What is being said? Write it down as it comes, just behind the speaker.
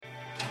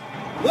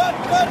Let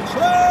the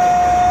train!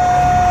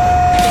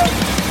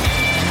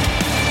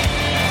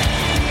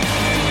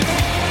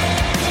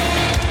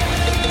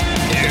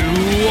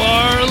 You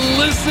are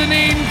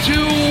listening to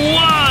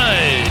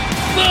What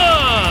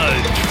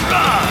the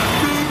Truck.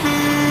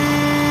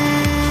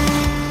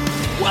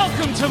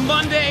 Welcome to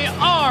Monday.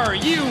 Are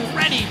you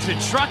ready to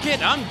truck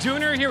it? I'm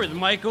Dooner here with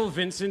Michael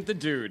Vincent the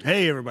Dude.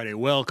 Hey, everybody.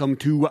 Welcome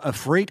to a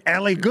Freight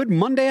Alley. Good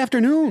Monday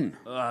afternoon.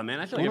 Man,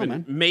 I feel like I've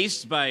been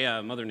maced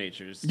by Mother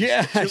Nature's.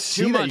 Yeah, I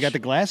see that. You got the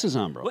glasses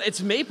on, bro. Well,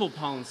 it's maple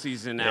pollen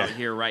season out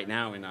here right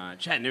now in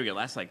Chattanooga. It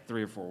lasts like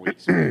 3 or 4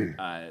 weeks.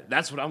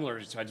 That's what I'm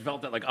allergic to. I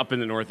developed that like up in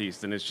the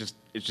Northeast, and it's just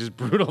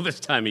brutal this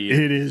time of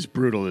year. It is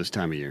brutal this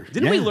time of year.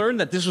 Didn't we learn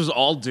that this was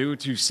all due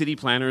to city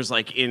planners?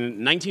 Like in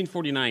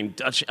 1949,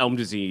 Dutch elm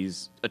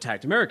disease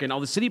attacked America, and all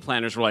the city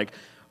planners were like,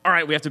 all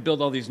right, we have to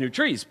build all these new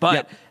trees.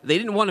 But they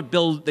didn't want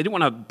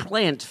to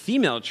plant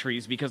female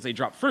trees because they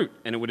drop fruit,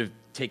 and it would have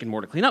taken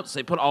more to clean up. So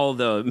they put all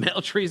the male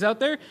trees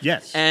out there.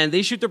 Yes. And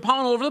they shoot their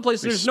pollen all over the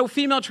place. There's no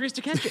female trees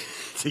to catch it.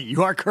 See,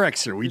 you are correct,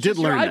 sir. We did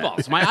learn eyeballs.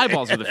 that. My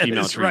eyeballs are the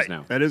female trees right.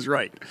 now. That is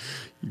right.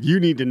 You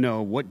need to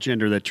know what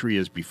gender that tree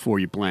is before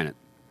you plant it.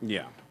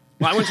 Yeah.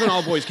 Well, I went to an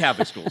all-boys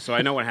Catholic school, so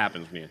I know what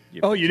happens when you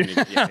Oh, you did?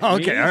 Okay, all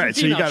right.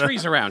 So you got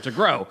trees around to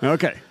grow.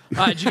 Okay.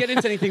 Did you get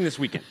into anything this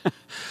weekend?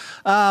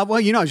 Well, I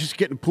was just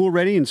getting the pool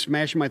ready and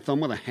smashing my thumb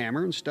with a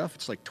hammer and stuff.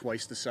 It's like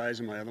twice the size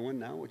of my other one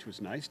now, which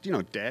was nice.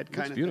 Dad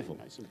kind of beautiful.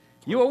 Nice.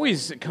 You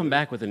always come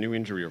back with a new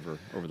injury over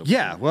the weekend.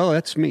 Yeah, well,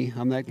 that's me.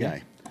 I'm that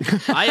guy.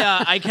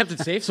 I kept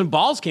it safe. Some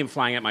balls came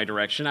flying at my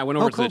direction. I went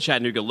over to the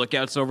Chattanooga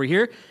Lookouts over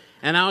here,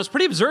 and I was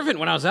pretty observant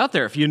when I was out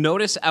there. If you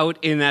notice out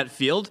in that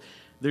field,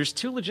 there's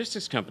 2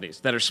 logistics companies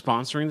that are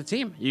sponsoring the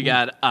team. You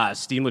got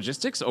Steam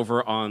Logistics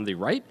over on the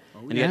right,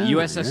 and you got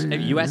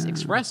US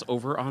Express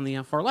over on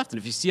the far left. And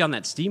if you see on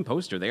that Steam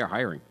poster, they are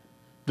hiring.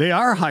 They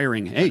are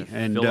hiring. Hey,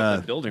 and fill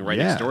up the building right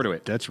next door to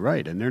it. That's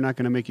right. And they're not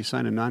going to make you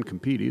sign a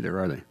non-compete either,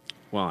 are they?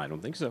 Well, I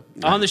don't think so.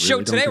 On the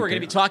show today, we're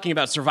going to be talking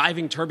about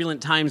surviving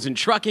turbulent times in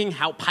trucking,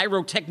 how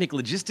pyrotechnic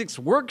logistics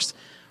works,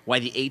 why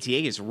the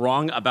ATA is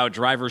wrong about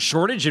driver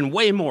shortage, and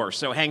way more.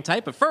 So hang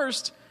tight. But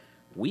first,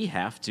 we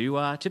have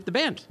to tip the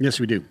band. Yes,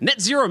 we do.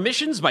 Net zero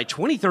emissions by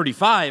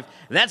 2035.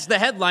 That's the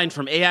headline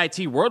from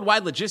AIT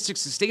Worldwide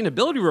Logistics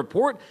Sustainability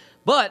Report,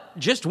 but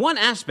just one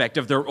aspect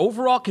of their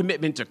overall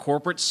commitment to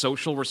corporate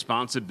social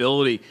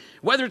responsibility.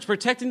 Whether it's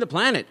protecting the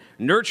planet,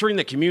 nurturing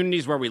the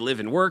communities where we live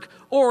and work,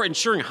 or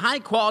ensuring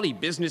high-quality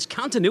business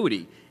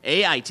continuity,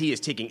 AIT is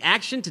taking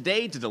action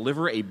today to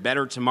deliver a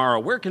better tomorrow.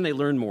 Where can they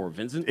learn more,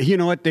 Vincent? You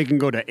know what? They can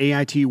go to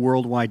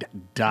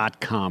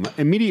AITworldwide.com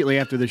immediately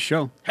after this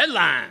show.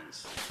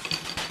 Headlines.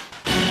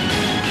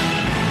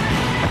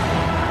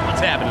 What's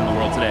happening in the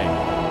world today?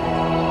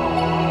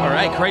 All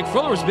right, Craig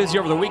Fuller was busy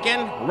over the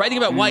weekend writing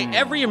about why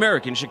every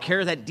American should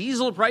care that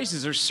diesel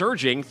prices are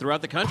surging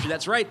throughout the country.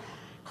 That's right.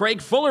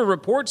 Craig Fuller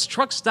reports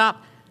truck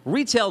stop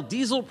retail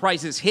diesel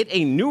prices hit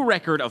a new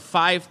record of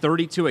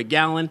 $5.32 a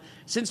gallon.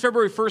 Since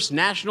February 1st,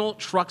 national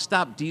truck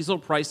stop diesel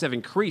prices have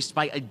increased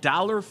by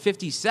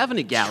 $1.57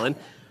 a gallon.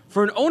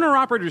 For an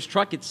owner-operator's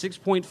truck at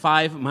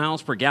 6.5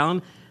 miles per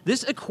gallon,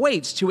 this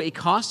equates to a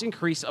cost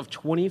increase of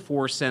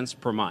 24 cents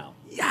per mile.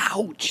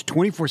 Ouch!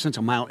 24 cents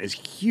a mile is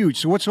huge.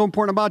 So what's so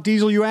important about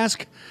diesel, you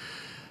ask?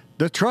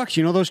 The trucks,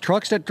 those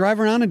trucks that drive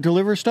around and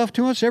deliver stuff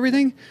to us,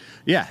 everything?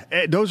 Yeah,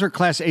 those are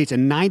Class 8s,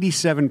 and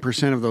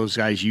 97% of those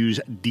guys use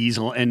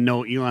diesel. And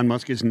no, Elon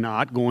Musk is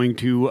not going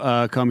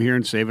to come here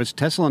and save us.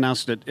 Tesla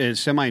announced that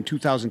semi in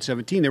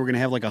 2017 they were going to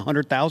have like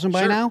 100,000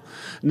 by now.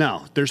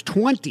 No, there's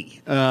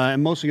 20,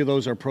 and mostly of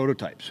those are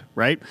prototypes,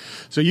 right?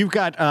 So you've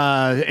got,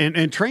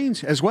 and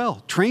trains as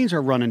well. Trains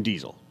are running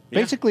diesel. Yeah.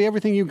 Basically,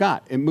 everything you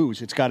got, it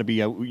moves. It's got to be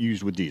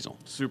used with diesel.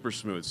 Super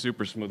smooth,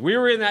 super smooth. We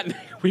were in that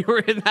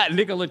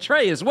Nikola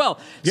Tre as well.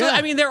 So yeah.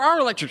 I mean, there are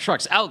electric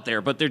trucks out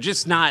there, but they're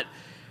just not.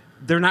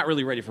 They're not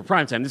really ready for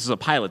prime time. This is a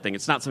pilot thing.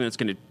 It's not something that's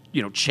going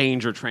to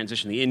change or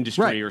transition the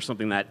industry or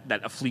something that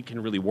a fleet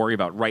can really worry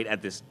about right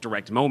at this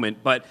direct moment.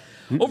 But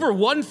over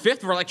 1/5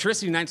 of our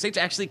electricity in the United States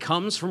actually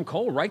comes from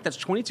coal, right? That's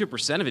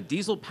 22% of it.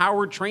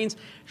 Diesel-powered trains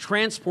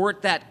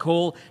transport that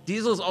coal.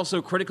 Diesel is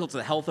also critical to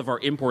the health of our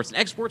imports and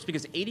exports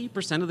because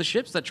 80% of the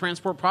ships that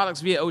transport products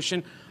via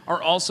ocean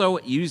are also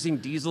using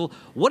diesel.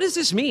 What does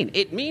this mean?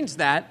 It means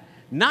that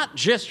not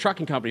just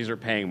trucking companies are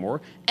paying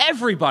more.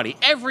 Everybody,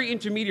 every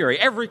intermediary,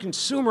 every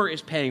consumer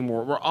is paying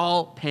more. We're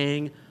all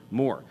paying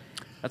more.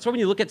 That's why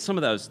when you look at some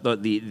of those,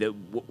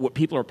 what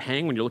people are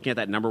paying, when you're looking at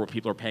that number, what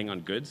people are paying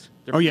on goods,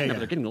 they're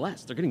getting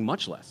less. They're getting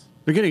much less.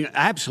 They're getting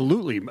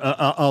absolutely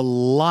a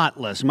lot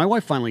less. My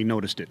wife finally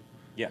noticed it.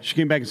 Yeah. She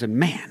came back and said,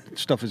 man,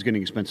 stuff is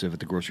getting expensive at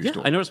the grocery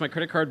store. I noticed my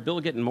credit card bill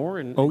getting more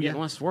and getting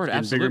less for it.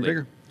 Absolutely. Bigger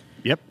and bigger.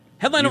 Yep.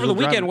 Headline over the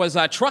weekend was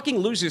trucking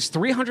loses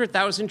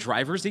 300,000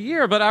 drivers a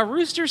year, but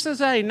Rooster says,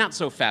 not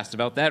so fast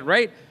about that,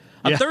 right?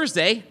 On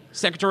Thursday,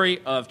 Secretary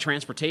of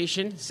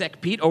Transportation,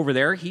 Sec Pete over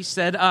there, he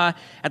said at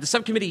the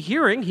subcommittee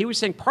hearing, he was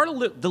saying part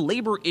of the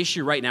labor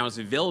issue right now is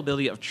the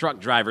availability of truck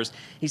drivers.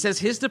 He says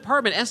his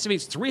department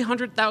estimates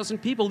 300,000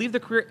 people leave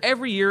their career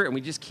every year, and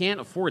we just can't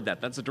afford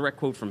that. That's a direct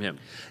quote from him.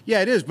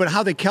 Yeah, it is. But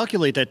how they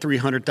calculate that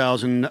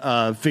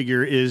 300,000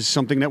 figure is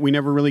something that we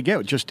never really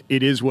get. Just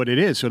it is what it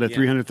is. So that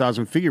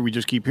 300,000 figure we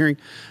just keep hearing,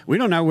 we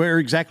don't know where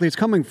exactly it's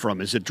coming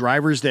from. Is it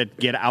drivers that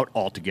get out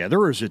altogether,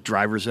 or is it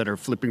drivers that are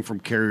flipping from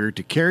carrier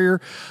to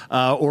carrier,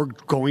 or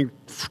going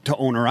to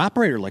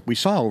owner-operator like we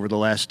saw over the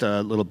last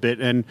little bit?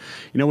 And,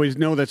 we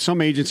know that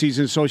some agencies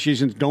and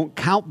associations don't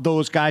count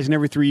those guys, and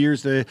every 3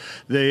 years the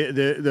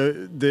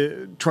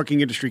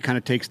trucking industry kind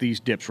of takes these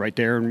dips right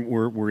there, and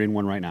we're in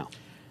one right now.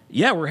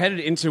 Yeah, we're headed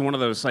into one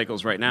of those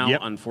cycles right now,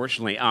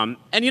 unfortunately. And,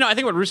 I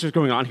think what Rooster's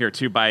going on here,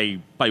 too, by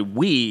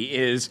we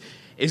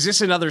is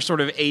this another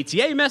sort of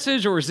ATA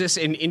message, or is this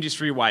an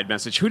industry-wide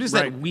message? Who does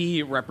that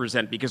we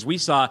represent? Because we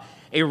saw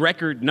a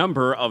record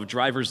number of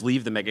drivers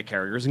leave the mega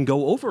carriers and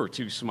go over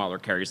to smaller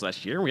carriers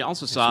last year. And we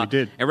also saw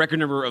a record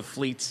number of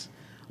fleets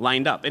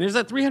lined up. And is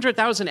that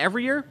 300,000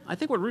 every year? I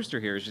think what Rooster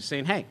here is just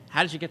saying, hey,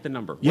 how did you get the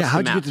number? Yeah,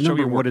 how did you get the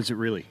number? What is it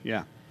really?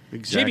 Yeah.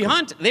 Exactly. JB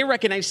Hunt, they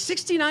recognize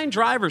 69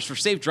 drivers for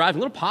safe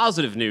driving. A little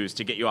positive news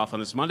to get you off on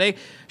this Monday.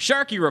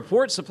 Sharkey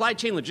reports supply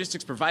chain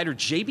logistics provider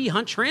JB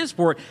Hunt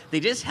Transport,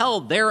 they just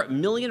held their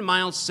Million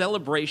Mile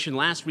celebration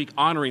last week,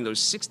 honoring those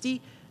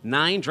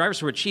 69 drivers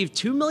who achieved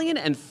 2 million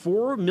and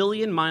 4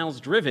 million miles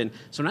driven.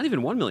 So not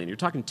even 1 million. You're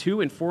talking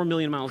 2 and 4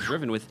 million miles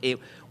driven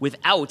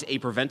without a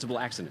preventable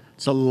accident.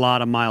 It's a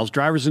lot of miles.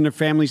 Drivers and their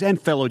families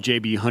and fellow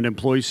JB Hunt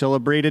employees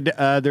celebrated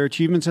their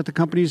achievements at the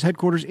company's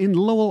headquarters in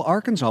Lowell,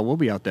 Arkansas. We'll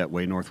be out that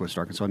way, Northwest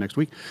Arkansas, next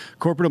week.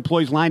 Corporate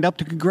employees lined up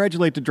to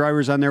congratulate the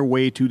drivers on their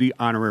way to the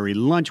honorary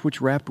lunch,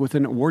 which wrapped with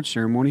an award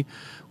ceremony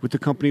with the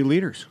company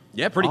leaders.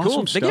 Yeah, pretty awesome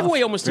cool. stuff. They give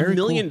away almost $1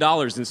 million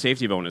in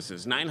safety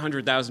bonuses,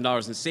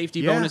 $900,000 in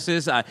safety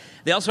bonuses.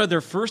 They also had their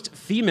first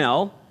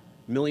female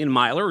million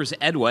miler, was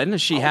Edwin.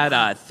 She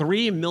had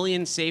 3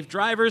 million safe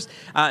drivers,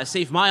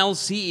 safe miles.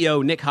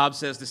 CEO Nick Hobbs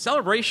says the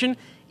celebration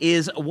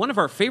is one of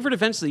our favorite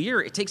events of the year.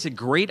 It takes a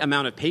great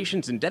amount of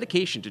patience and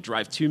dedication to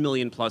drive 2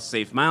 million plus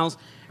safe miles,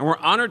 and we're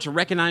honored to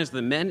recognize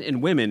the men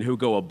and women who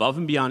go above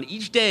and beyond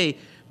each day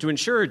to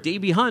ensure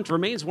JB Hunt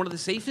remains one of the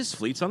safest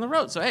fleets on the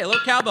road. So, hey, a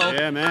little cowbell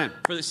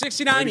for the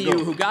 69 of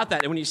you who got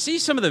that. And when you see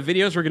some of the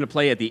videos we're going to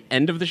play at the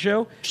end of the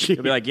show,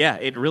 you'll be like, yeah,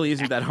 it really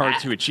isn't that hard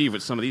to achieve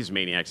with some of these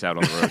maniacs out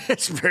on the road.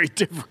 It's very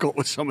difficult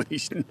with some of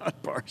these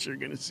nut bars you're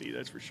going to see,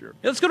 that's for sure.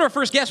 Let's go to our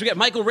first guest. We got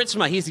Michael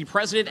Ritzma. He's the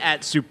president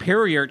at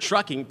Superior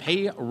Trucking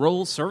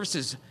Payroll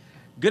Services.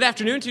 Good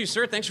afternoon to you,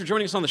 sir. Thanks for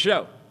joining us on the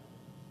show.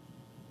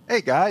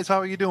 Hey, guys. How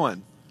are you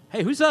doing?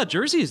 Hey, whose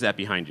jersey is that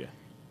behind you?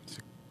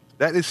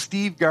 That is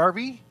Steve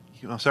Garvey.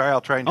 I'm sorry,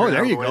 I'll try and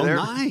there you go.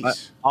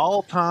 Nice.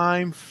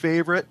 All-time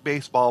favorite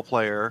baseball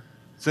player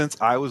since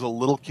I was a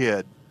little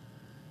kid.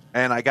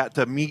 And I got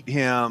to meet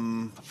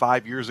him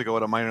 5 years ago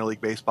at a minor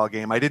league baseball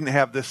game. I didn't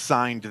have this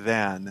signed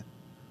then,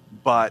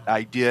 but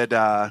I did.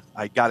 I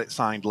got it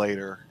signed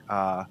later.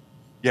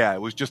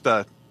 It was just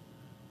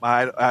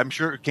I'm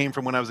sure it came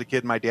from when I was a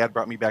kid. My dad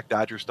brought me back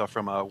Dodger stuff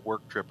from a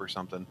work trip or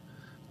something.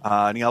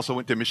 And he also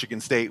went to Michigan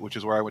State, which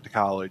is where I went to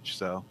college.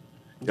 So,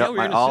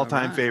 my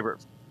all-time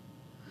favorite.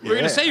 We're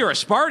going to say you're a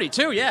Sparty,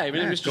 too. Yeah, I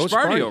mean, Mr.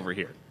 Sparty over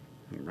here.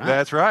 Right.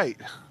 That's right.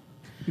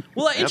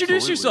 Well,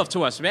 introduce yourself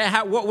to us, man.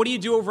 What do you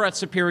do over at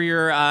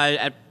Superior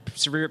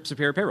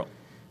Payroll?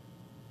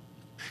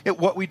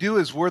 What we do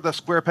is we're the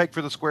square peg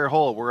for the square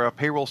hole. We're a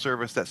payroll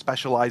service that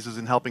specializes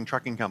in helping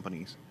trucking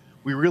companies.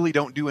 We really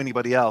don't do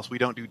anybody else. We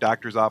don't do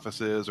doctors'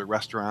 offices or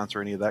restaurants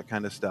or any of that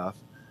kind of stuff.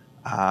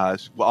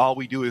 All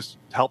we do is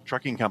help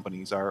trucking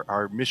companies.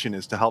 Our mission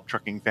is to help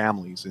trucking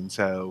families. And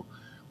so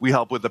we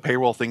help with the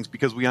payroll things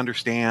because we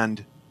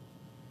understand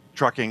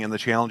trucking and the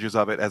challenges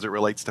of it as it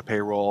relates to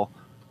payroll.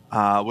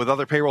 With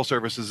other payroll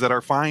services that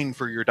are fine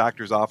for your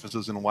doctor's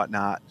offices and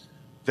whatnot,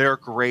 they're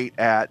great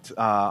at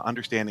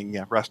understanding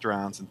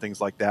restaurants and things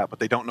like that, but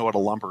they don't know what a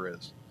lumper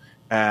is.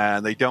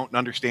 And they don't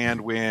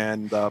understand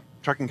when the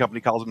trucking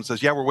company calls them and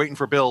says, we're waiting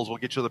for bills. We'll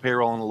get you the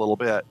payroll in a little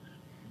bit.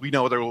 We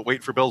know they're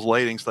waiting for bills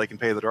waiting so they can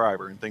pay the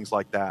driver and things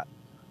like that.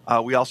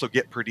 We also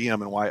get per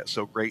diem and why it's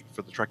so great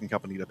for the trucking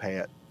company to pay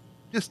it.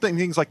 Just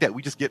things like that.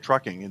 We just get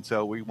trucking, and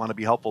so we want to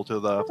be helpful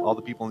to all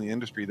the people in the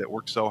industry that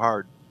work so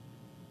hard.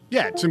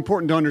 Yeah, it's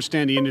important to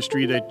understand the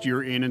industry that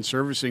you're in and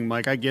servicing,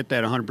 Mike. I get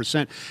that 100%.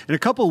 And a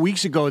couple of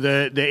weeks ago,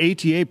 the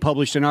ATA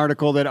published an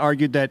article that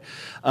argued that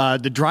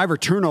the driver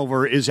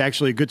turnover is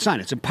actually a good sign.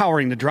 It's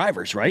empowering the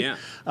drivers, right?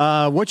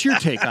 Yeah. What's your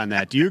take on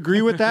that? Do you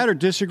agree with that or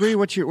disagree?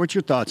 What's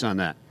your thoughts on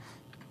that?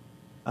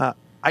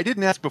 I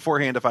didn't ask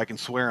beforehand if I can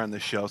swear on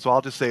this show, so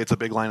I'll just say it's a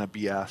big line of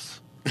BS.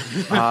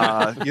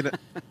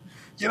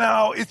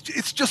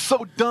 It's just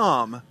so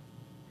dumb.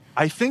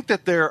 I think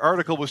that their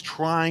article was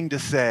trying to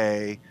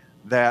say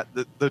that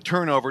the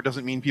turnover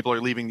doesn't mean people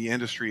are leaving the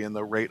industry in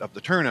the rate of the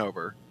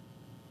turnover.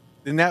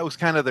 And that was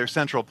kind of their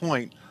central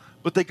point.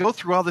 But they go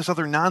through all this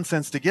other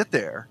nonsense to get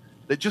there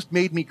that just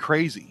made me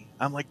crazy.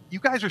 I'm like, you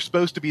guys are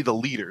supposed to be the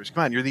leaders.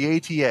 Come on, you're the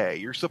ATA.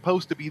 You're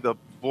supposed to be the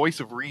voice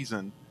of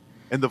reason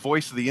and the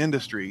voice of the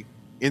industry,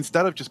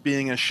 instead of just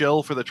being a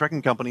shill for the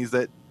trucking companies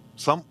that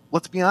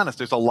let's be honest,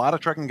 there's a lot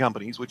of trucking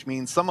companies, which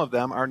means some of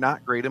them are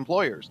not great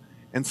employers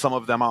and some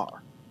of them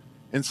are.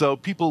 And so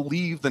people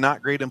leave the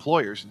not great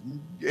employers.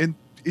 And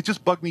it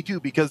just bugged me too,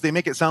 because they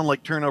make it sound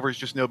like turnover is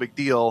just no big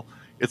deal.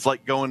 It's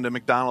like going to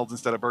McDonald's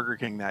instead of Burger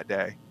King that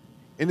day.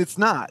 And it's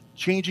not.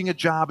 Changing a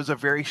job is a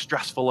very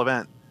stressful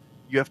event.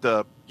 You have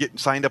to get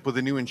signed up with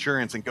a new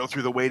insurance and go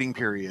through the waiting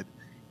period.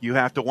 You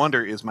have to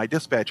wonder, is my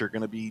dispatcher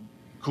going to be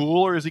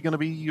cool, or is he going to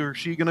be, or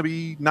she going to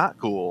be not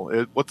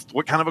cool?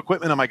 What kind of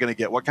equipment am I going to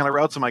get? What kind of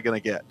routes am I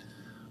going to get?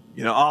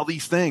 You know, all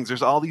these things.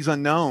 There's all these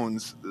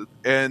unknowns,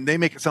 and they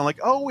make it sound like,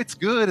 oh, it's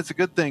good. It's a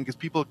good thing because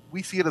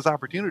we see it as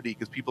opportunity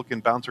because people can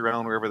bounce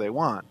around wherever they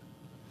want.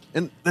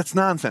 And that's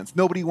nonsense.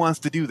 Nobody wants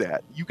to do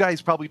that. You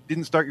guys probably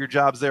didn't start your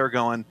jobs there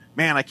going,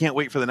 man, I can't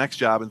wait for the next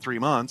job in 3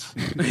 months.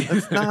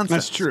 That's nonsense.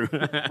 That's true.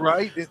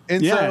 Right?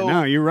 And yeah, so,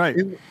 no, you're right.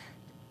 And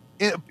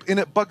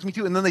it bugs me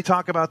too. And then they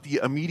talk about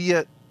the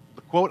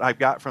quote I've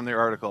got from their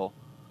article.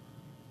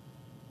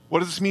 What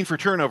does this mean for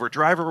turnover?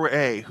 Driver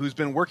A, who's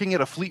been working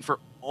at a fleet for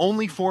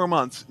only 4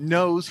 months,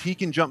 knows he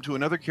can jump to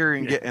another carrier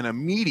and get an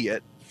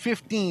immediate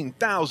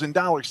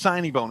 $15,000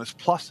 signing bonus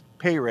plus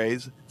pay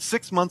raise.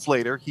 6 months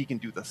later, he can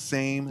do the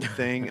same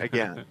thing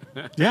again.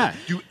 Yeah.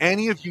 Do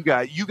any of you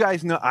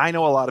guys know, I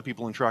know a lot of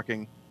people in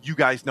trucking. You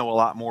guys know a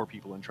lot more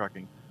people in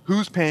trucking.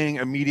 Who's paying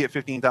immediate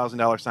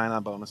 $15,000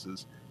 sign-on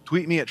bonuses?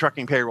 Tweet me at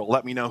Trucking Payroll.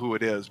 Let me know who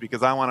it is,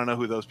 because I want to know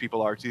who those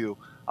people are too.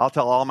 I'll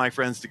tell all my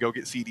friends to go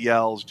get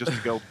CDLs just to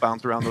go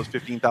bounce around those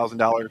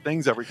 $15,000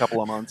 things every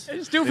couple of months.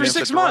 Just do it for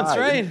 6 months,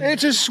 right?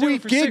 It's a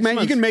sweet gig, man.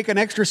 You can make an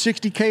extra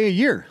 $60K a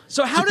year.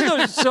 So how do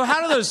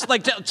those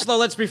like? So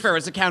let's be fair.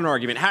 It's a counter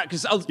argument.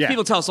 Because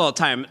people tell us all the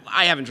time.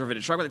 I haven't driven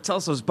a truck, but they tell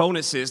us those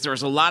bonuses.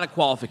 There's a lot of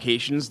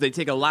qualifications. They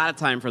take a lot of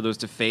time for those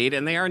to fade,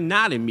 and they are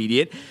not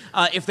immediate.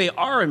 If they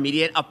are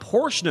immediate, a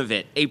portion of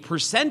it, a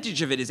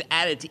percentage of it, is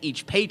added to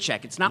each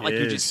paycheck. It's not like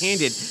you're just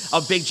handed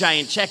a big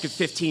giant check of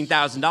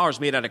 $15,000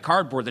 made out of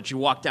cardboard that you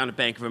walk down to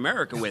Bank of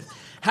America with.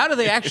 How do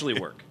they actually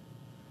work?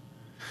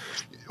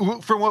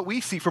 From what we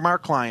see from our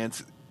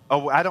clients,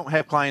 I don't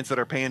have clients that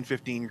are paying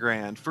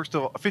 $15,000. First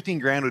of all,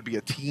 $15,000 would be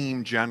a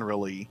team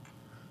generally,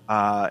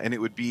 and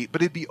it'd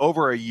be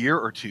over a year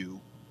or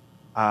two.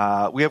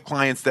 We have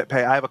clients that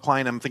pay. I have a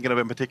client I'm thinking of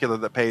in particular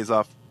that pays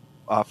off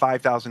a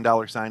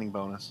 $5,000 signing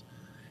bonus,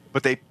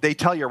 but they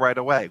tell you right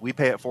away, we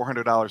pay at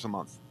 $400 a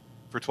month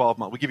for 12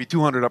 months. We give you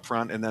 $200 up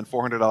front and then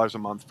 $400 a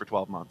month for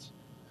 12 months.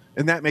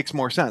 And that makes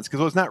more sense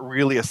because it's not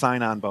really a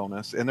sign-on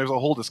bonus. And there's a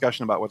whole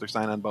discussion about whether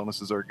sign-on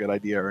bonuses are a good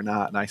idea or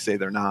not. And I say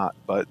they're not.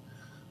 But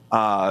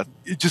no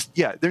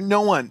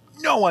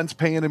one's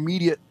paying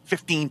immediate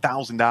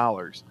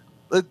 $15,000.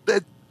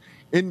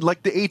 And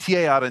like the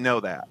ATA ought to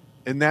know that.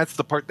 And that's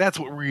the part. That's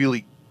what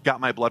really got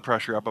my blood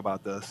pressure up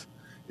about this,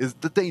 is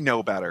that they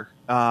know better.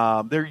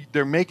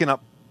 They're making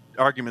up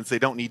arguments they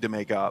don't need to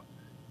make up.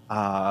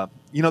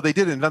 They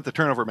did invent the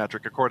turnover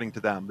metric, according to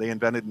them. They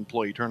invented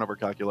employee turnover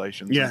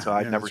calculations. Yeah, and so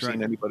I've never seen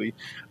right. anybody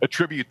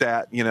attribute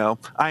that.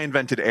 I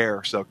invented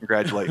air, so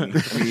congratulate me.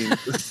 I mean,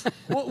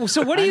 well,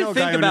 so what do you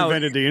think about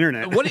invented the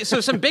internet?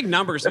 So some big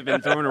numbers have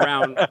been thrown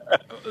around.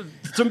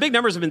 Some big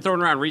numbers have been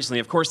thrown around recently.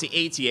 Of course, the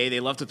ATA, they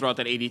love to throw out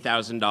that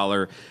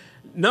 $80,000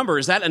 number.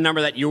 Is that a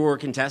number that you're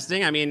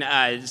contesting? I mean,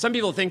 some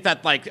people think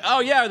that, like, oh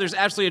yeah, there's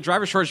absolutely a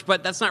driver shortage,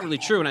 but that's not really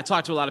true. And I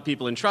talked to a lot of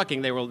people in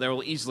trucking; they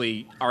will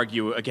easily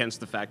argue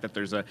against the fact that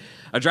there's a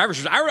driver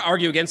shortage. I would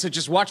argue against it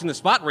just watching the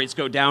spot rates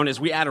go down as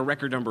we add a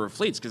record number of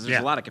fleets, because there's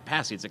a lot of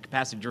capacity. It's a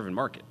capacity-driven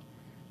market.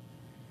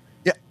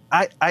 Yeah,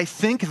 I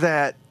think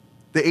that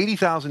the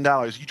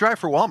 $80,000 you drive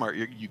for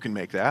Walmart, you can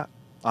make that.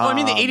 Oh, I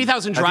mean the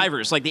 80,000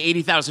 drivers, like the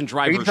 80,000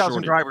 drivers.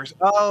 80,000 drivers.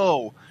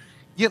 Oh,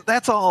 yeah,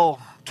 that's all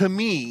to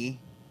me.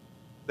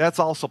 That's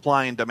all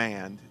supply and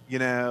demand.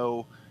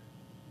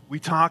 We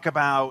talk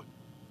about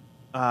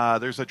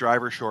there's a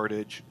driver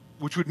shortage,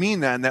 which would mean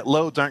then that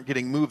loads aren't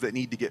getting moved that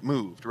need to get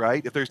moved,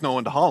 right? If there's no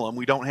one to haul them,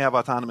 we don't have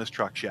autonomous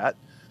trucks yet.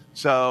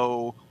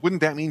 So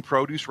wouldn't that mean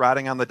produce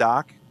rotting on the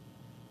dock?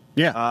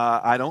 Yeah.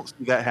 I don't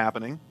see that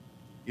happening.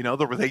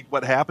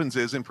 What happens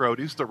is in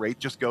produce, the rate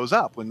just goes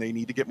up when they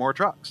need to get more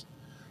trucks.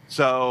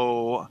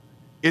 So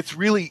it's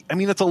really,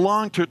 it's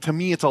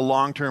a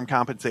long-term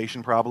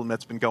compensation problem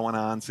that's been going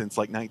on since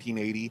like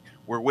 1980,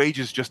 where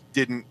wages just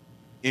didn't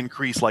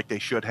increase like they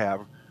should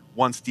have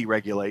once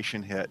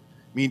deregulation hit.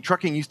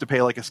 Trucking used to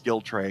pay like a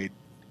skilled trade,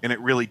 and it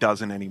really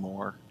doesn't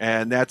anymore.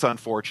 And that's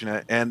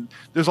unfortunate. And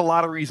there's a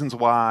lot of reasons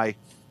why,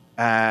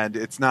 and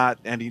it's not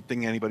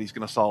anything anybody's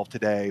going to solve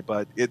today,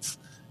 but it's,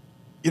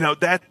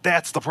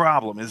 that's the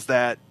problem, is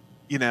that,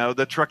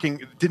 the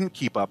trucking didn't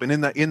keep up. And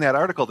in that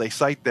article, they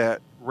cite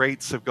that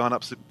rates have gone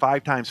up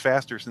 5 times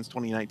faster since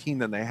 2019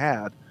 than they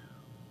had.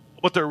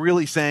 What they're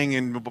really saying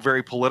in a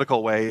very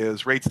political way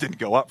is rates didn't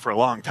go up for a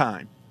long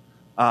time.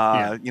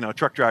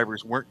 Truck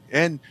drivers weren't.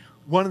 And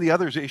one of the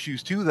other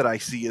issues too that I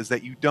see is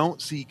that you don't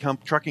see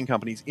trucking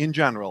companies in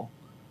general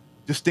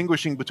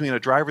distinguishing between a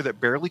driver that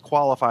barely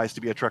qualifies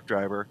to be a truck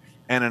driver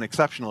and an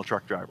exceptional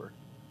truck driver.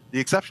 The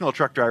exceptional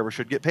truck driver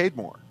should get paid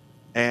more,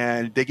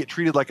 and they get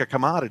treated like a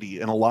commodity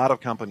in a lot of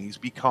companies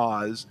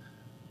because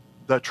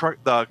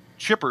the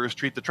shippers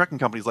treat the trucking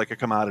companies like a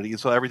commodity,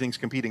 so everything's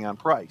competing on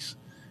price.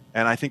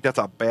 And I think that's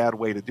a bad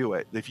way to do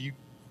it. If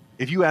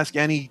you ask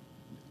any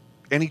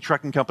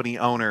trucking company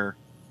owner,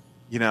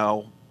 you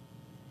know,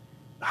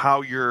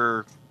 how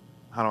do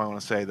I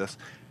want to say this?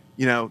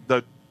 You know,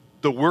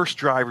 the worst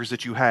drivers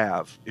that you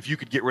have, if you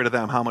could get rid of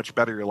them, how much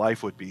better your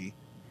life would be.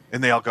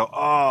 And they all go,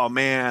 oh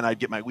man, I'd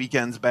get my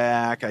weekends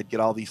back. I'd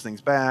get all these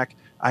things back.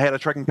 I had a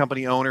trucking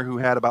company owner who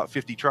had about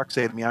 50 trucks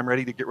say to me, I'm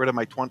ready to get rid of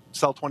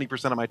sell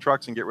 20% of my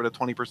trucks and get rid of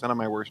 20% of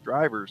my worst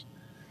drivers.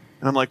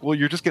 And I'm like, well,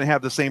 you're just going to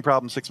have the same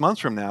problem 6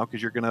 months from now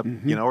because you're going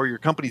to, you know, or your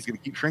company's going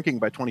to keep shrinking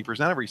by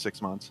 20% every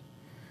 6 months.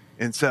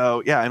 And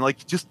so, yeah, and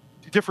like just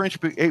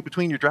differentiate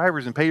between your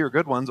drivers and pay your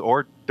good ones,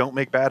 or don't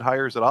make bad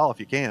hires at all if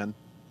you can.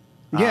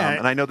 Yeah.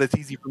 And I know that's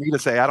easy for me to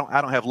say. I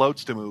don't have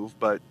loads to move,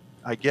 but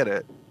I get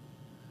it.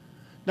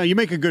 Now, you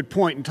make a good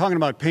point. And talking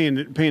about paying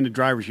the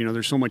drivers, you know,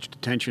 there's so much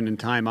detention and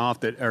time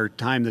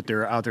that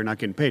they're out there not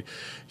getting paid.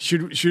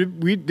 Should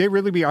they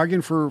really be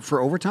arguing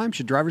for overtime?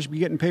 Should drivers be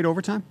getting paid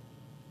overtime?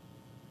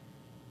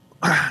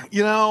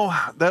 You know,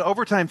 that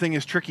overtime thing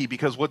is tricky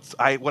because what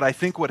I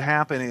think would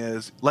happen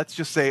is, let's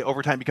just say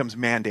overtime becomes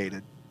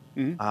mandated,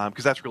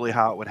 because that's really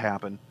how it would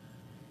happen.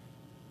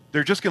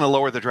 They're just going to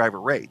lower the driver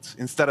rates.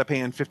 Instead of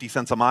paying 50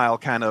 cents a mile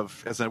kind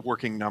of as a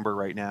working number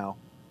right now,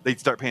 they'd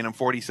start paying them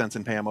 40 cents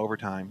and pay them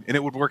overtime. And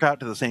it would work out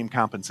to the same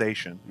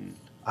compensation.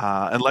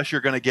 Unless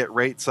you're going to get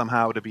rates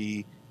somehow to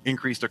be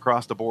increased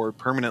across the board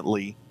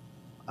permanently,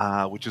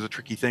 which is a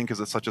tricky thing because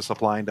it's such a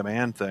supply and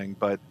demand thing.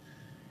 But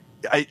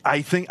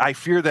I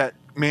fear that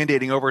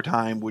mandating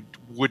overtime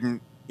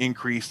wouldn't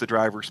increase the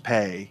driver's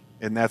pay,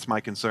 and that's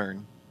my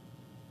concern.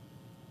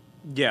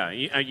 Yeah,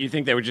 you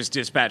think they would just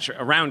dispatch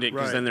around it,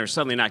 because then they're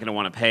suddenly not going to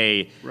want to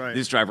pay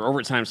this driver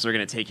overtime, so they're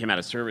going to take him out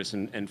of service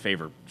and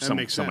favor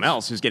someone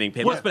else who's getting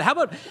paid less. But how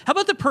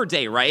about the per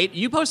day, right?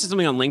 You posted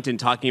something on LinkedIn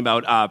talking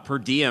about per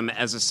diem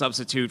as a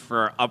substitute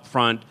for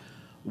upfront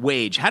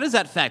wage. How does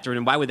that factor in,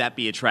 and why would that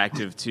be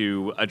attractive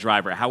to a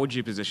driver? How would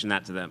you position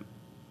that to them?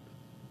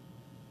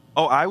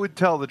 Oh, I would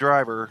tell the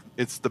driver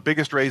it's the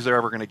biggest raise they're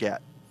ever going to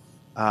get.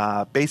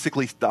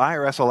 Basically, the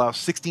IRS allows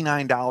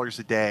 $69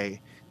 a day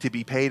to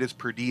be paid as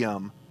per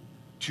diem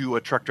to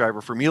a truck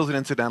driver for meals and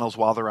incidentals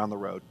while they're on the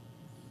road.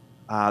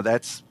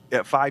 That's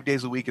at 5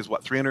 days a week is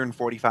what,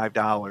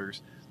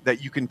 $345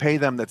 that you can pay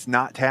them that's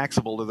not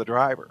taxable to the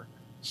driver.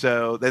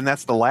 So then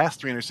that's the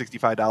last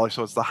 $365.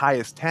 So it's the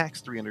highest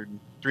tax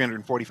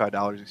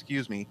 $345,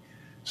 excuse me.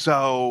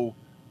 So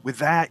with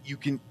that,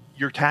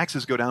 your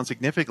taxes go down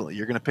significantly.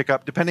 You're going to pick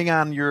up, depending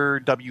on your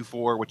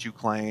W-4, what you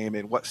claim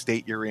and what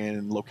state you're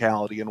in,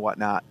 locality and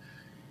whatnot,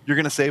 you're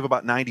going to save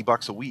about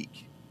 $90 a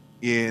week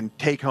in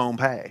take-home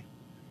pay.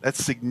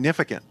 That's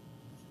significant.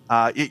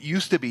 It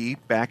used to be,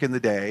 back in the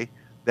day,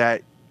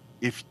 that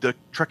if the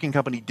trucking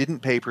company didn't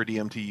pay per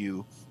diem to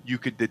you, you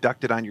could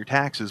deduct it on your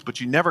taxes, but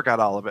you never got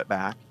all of it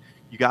back.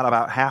 You got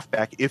about half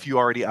back if you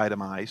already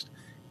itemized,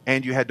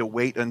 and you had to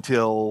wait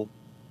until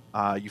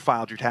you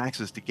filed your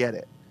taxes to get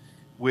it.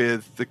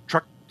 With the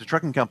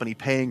trucking company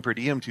paying per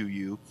diem to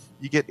you,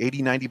 you get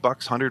 $80, $90,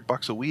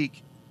 $100 a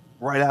week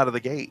right out of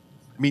the gate.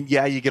 I mean,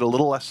 yeah, you get a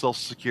little less Social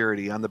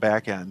Security on the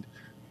back end,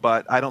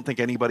 but I don't think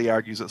anybody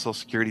argues that Social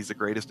Security is the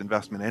greatest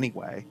investment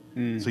anyway.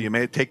 So you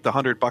may take the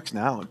 $100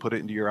 now and put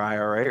it into your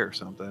IRA or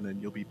something,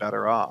 and you'll be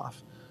better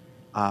off.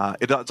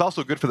 It's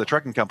also good for the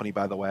trucking company,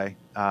 by the way.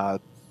 A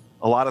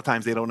lot of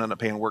times they don't end up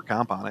paying work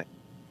comp on it,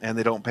 and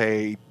they don't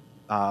pay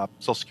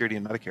Social Security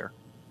and Medicare.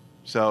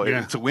 So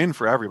it's a win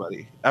for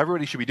everybody.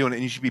 Everybody should be doing it,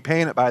 and you should be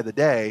paying it by the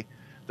day.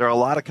 There are a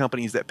lot of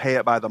companies that pay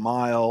it by the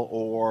mile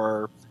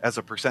or as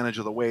a percentage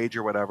of the wage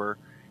or whatever.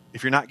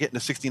 If you're not getting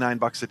to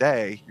 $69 a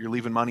day, you're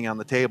leaving money on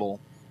the table.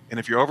 And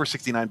if you're over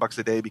 $69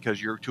 a day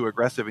because you're too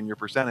aggressive in your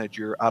percentage,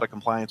 you're out of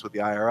compliance with the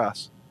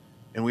IRS.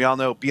 And we all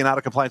know being out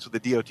of compliance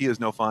with the DOT is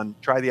no fun.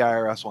 Try the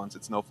IRS once.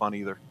 It's no fun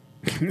either.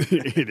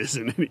 It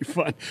isn't any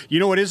fun. You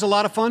know what is a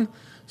lot of fun?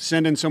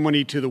 Sending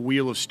somebody to the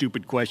wheel of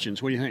stupid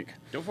questions. What do you think?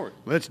 Go for it.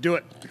 Let's do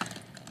it.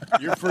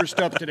 You're first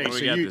up today. What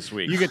do we got this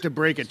week? You get to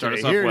break it Start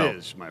today. us off Here well. it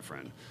is, my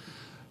friend.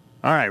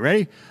 All right,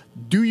 ready?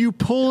 Do you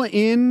pull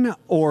in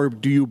or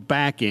do you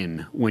back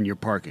in when you're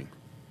parking?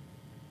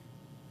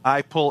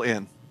 I pull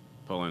in.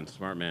 Pull in.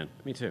 Smart man.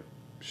 Me too.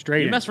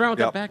 Straight You in. mess around with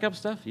Yep. that backup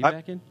stuff? You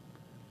back in?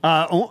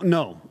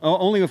 No.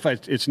 Only if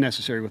it's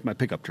necessary with my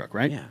pickup truck,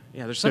 right? Yeah.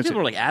 There's some That's people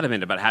it. are like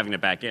adamant about having to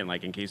back in,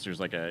 like in case there's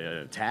like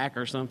a attack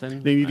or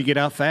something. They need to get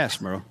out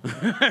fast, bro.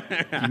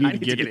 You need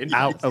to get in.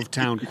 out of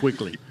town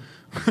quickly.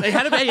 Hey,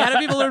 how do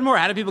people learn more?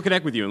 How do people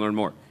connect with you and learn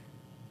more?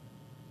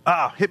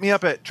 Hit me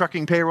up at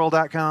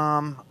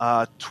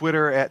truckingpayroll.com,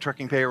 Twitter at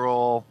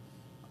truckingpayroll,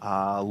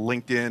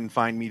 LinkedIn,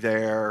 find me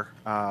there.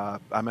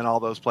 I'm in all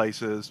those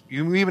places.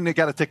 You even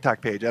got a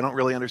TikTok page. I don't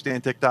really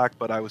understand TikTok,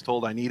 but I was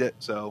told I need it,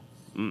 so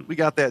we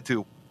got that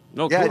too.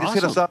 Oh, Yeah, cool. just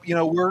hit us Awesome. up. You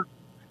know,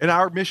 And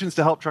our mission is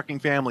to help trucking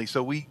families.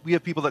 So we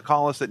have people that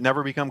call us that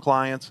never become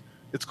clients.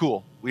 It's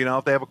cool.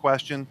 If they have a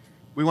question,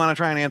 we want to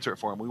try and answer it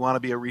for them. We want to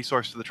be a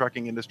resource to the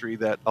trucking industry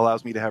that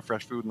allows me to have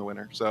fresh food in the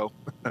winter. So,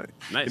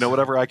 nice.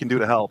 Whatever I can do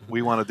to help,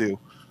 we want to do.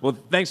 Well,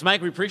 thanks,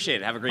 Mike. We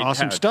appreciate it. Have a great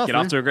awesome stuff. Get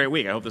off to a great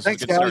week. I hope this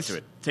is a good guys. start to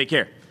it. Take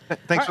care.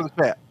 Thanks for the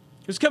chat.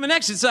 Who's coming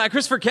next? It's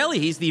Christopher Kelly.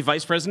 He's the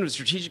Vice President of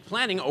Strategic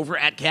Planning over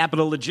at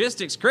Capital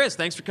Logistics. Chris,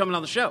 thanks for coming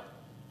on the show.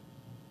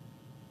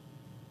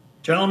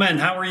 Gentlemen,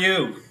 how are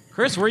you?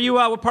 Chris, where are you?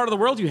 What part of the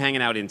world are you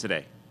hanging out in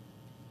today?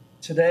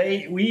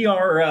 Today, we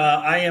are,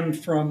 I am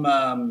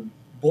from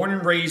born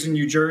and raised in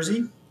New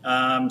Jersey.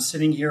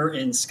 Sitting here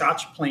in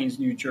Scotch Plains,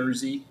 New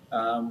Jersey,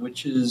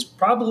 which is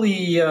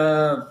probably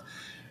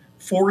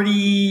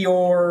 40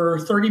 or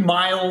 30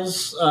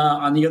 miles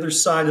on the other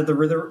side of the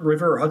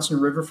river, Hudson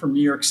River from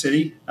New York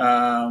City.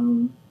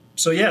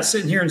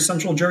 Sitting here in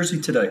central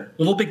Jersey today. A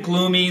little bit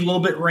gloomy, a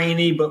little bit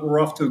rainy, but we're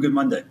off to a good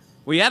Monday.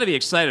 Well, you had to be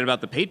excited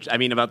about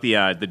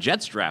the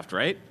Jets draft,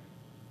 right?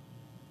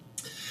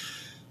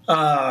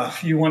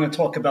 You want to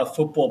talk about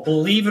football?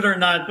 Believe it or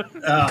not,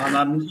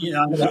 I'm going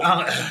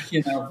to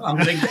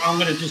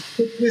just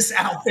put this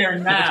out there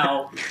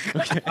now.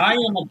 Okay. I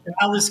am a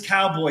Dallas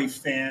Cowboy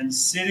fan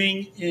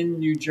sitting in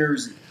New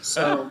Jersey,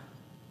 so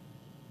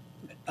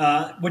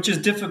which is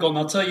difficult. And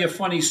I'll tell you a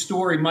funny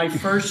story. My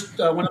first,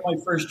 one of my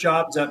first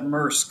jobs at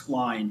Maersk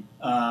Line,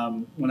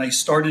 when I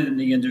started in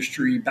the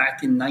industry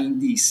back in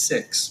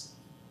 '96,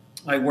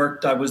 I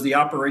was the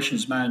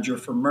operations manager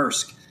for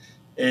Maersk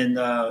in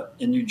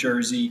New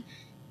Jersey.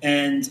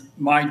 And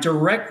my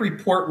direct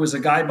report was a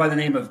guy by the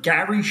name of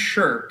Gary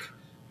Shirk,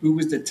 who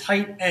was the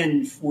tight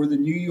end for the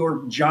New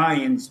York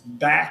Giants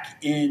back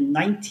in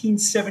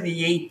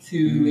 1978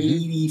 to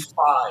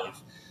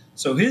 85.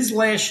 So his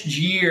last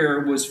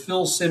year was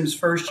Phil Simms'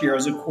 first year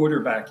as a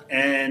quarterback.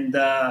 And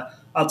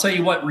I'll tell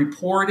you what,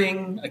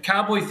 a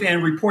Cowboy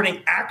fan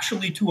reporting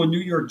actually to a New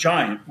York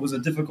Giant was a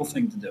difficult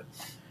thing to do.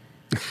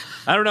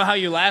 I don't know how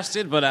you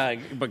lasted, but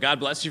God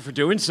bless you for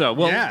doing so.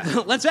 Well,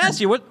 yeah. Let's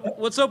ask you,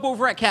 what's up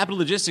over at Capital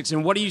Logistics,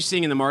 and what are you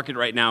seeing in the market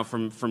right now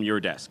from your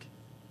desk?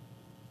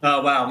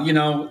 Oh, wow.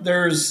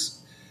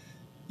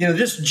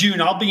 This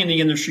June, I'll be in the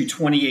industry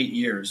 28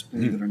 years,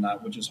 believe it or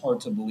not, which is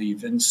hard to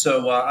believe. And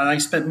so and I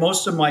spent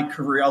most of my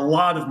career, a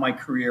lot of my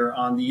career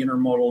on the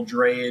intermodal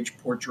drayage,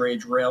 port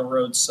drayage,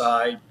 railroad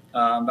side.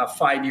 About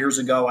 5 years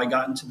ago, I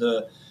got into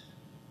the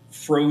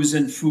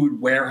frozen food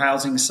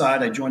warehousing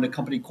side. I joined a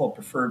company called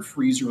Preferred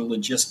Freezer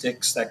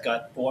Logistics that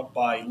got bought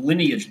by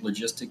Lineage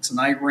Logistics, and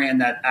I ran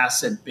that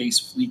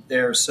asset-based fleet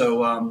there.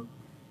 So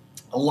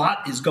a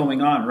lot is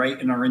going on right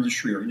in our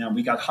industry right now.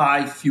 We got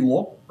high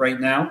fuel right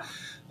now.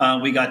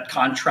 We got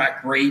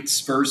contract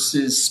rates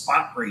versus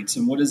spot rates,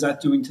 and what is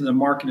that doing to the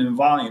market and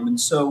volume? And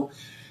so,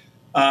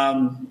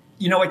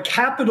 at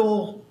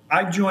Capital,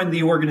 I've joined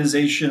the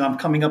organization. I'm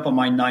coming up on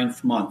my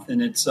 9th month,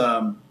 and it's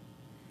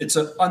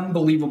an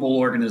unbelievable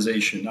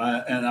organization,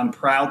 and I'm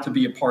proud to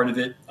be a part of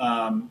it.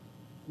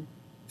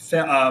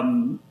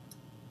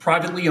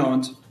 Privately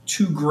owned,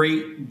 2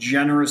 great,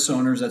 generous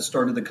owners that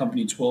started the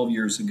company 12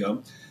 years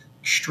ago.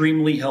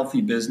 Extremely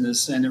healthy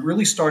business, and it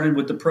really started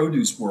with the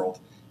produce world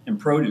and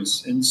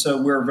produce. And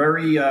so we're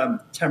very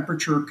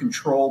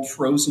temperature-controlled,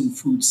 frozen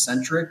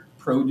food-centric,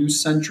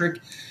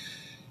 produce-centric.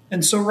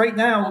 And so right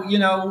now,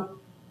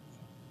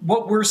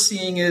 what we're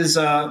seeing is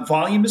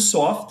volume is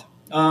soft.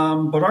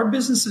 But our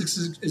business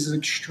is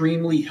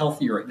extremely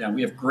healthy right now.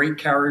 We have great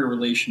carrier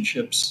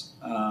relationships.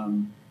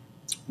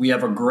 We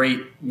have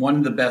one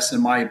of the best,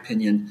 in my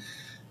opinion,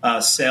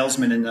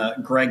 salesman in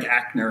Greg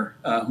Ackner,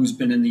 who's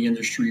been in the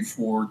industry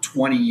for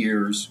 20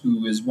 years,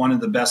 who is one of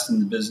the best in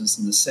the business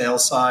in the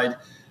sales side.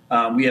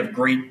 We have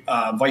great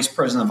vice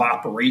president of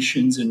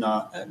operations and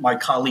my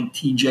colleague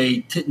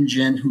TJ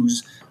Tittingen,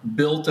 who's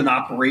built an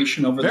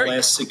operation over the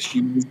last 6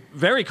 years.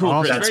 Very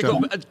cool, Chris. Very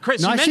cool.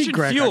 Chris, you mentioned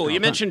fuel. You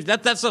mentioned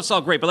that stuff's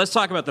all great, but let's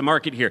talk about the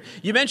market here.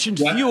 You mentioned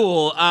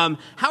fuel. How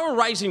are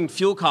rising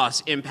fuel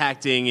costs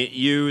impacting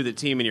you, the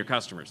team, and your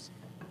customers?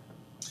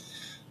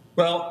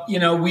 Well,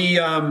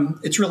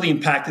 it's really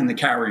impacting the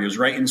carriers,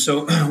 right? And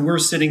so we're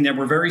sitting there.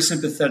 We're very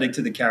sympathetic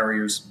to the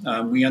carriers.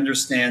 We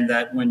understand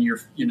that when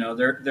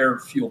their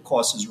fuel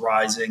cost is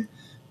rising,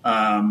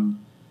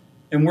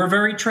 and we're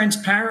very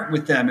transparent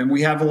with them. And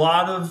we have a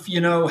lot of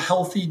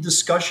healthy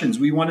discussions.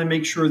 We want to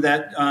make sure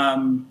that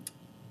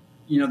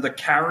the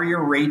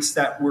carrier rates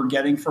that we're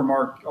getting from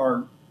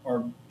our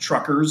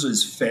truckers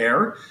is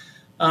fair.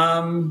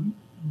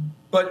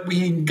 But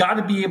we got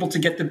to be able to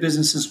get the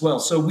business as well.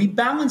 So we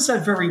balance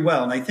that very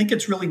well. And I think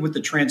it's really with the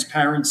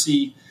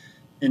transparency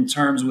in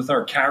terms with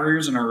our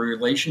carriers and our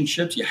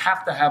relationships. You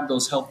have to have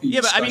those healthy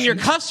discussions. But I mean, your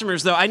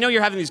customers, though, I know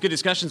you're having these good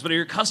discussions, but are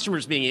your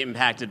customers being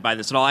impacted by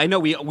this at all? I know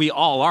we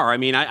all are. I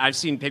mean, I've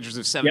seen pictures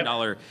of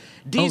 $7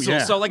 diesel.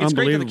 So, it's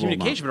great for the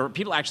communication, but are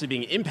people actually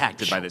being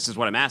impacted by this is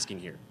what I'm asking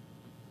here.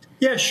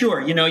 Yeah, sure.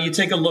 You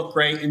take a look,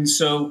 right? And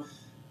so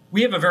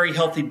we have a very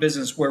healthy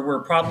business where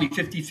we're probably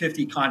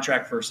 50-50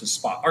 contract versus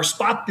spot. Our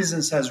spot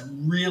business has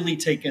really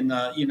taken,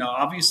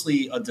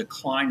 obviously a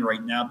decline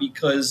right now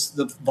because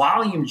the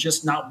volume's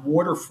just not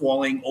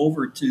waterfalling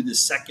over to the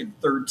second,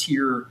 third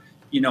tier,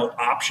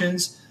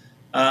 options.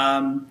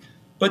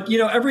 But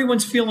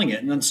everyone's feeling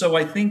it. And so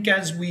I think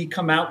as we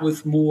come out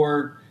with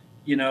more,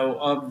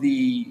 of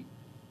the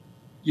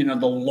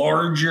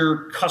larger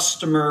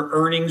customer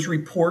earnings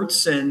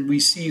reports and we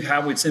see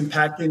how it's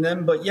impacting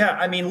them. But yeah,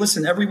 I mean,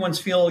 listen, everyone's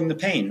feeling the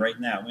pain right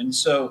now. And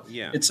so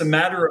it's a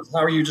matter of how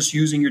are you just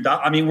using your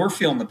I mean, we're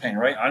feeling the pain,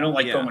 right? I don't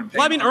like going pain.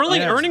 Well, I mean,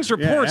 earnings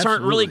reports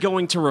aren't really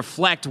going to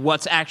reflect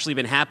what's actually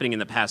been happening in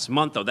the past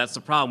month, though. That's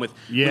the problem with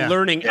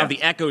learning of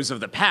the echoes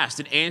of the past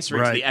and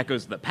answering to the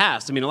echoes of the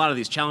past. I mean, a lot of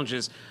these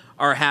challenges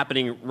are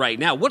happening right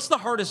now. What's the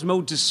hardest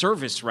mode to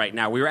service right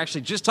now? We were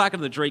actually just talking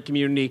to the Drake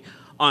community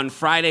on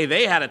Friday.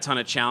 They had a ton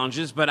of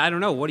challenges, but I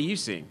don't know. What are you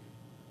seeing?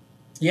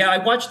 Yeah, I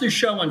watched their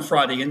show on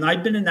Friday, and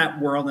I've been in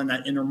that world, in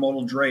that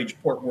intermodal drayage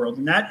port world,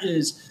 and that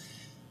is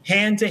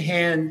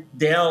hand-to-hand,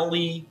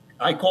 daily.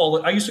 I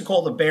used to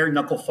call it a bare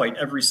knuckle fight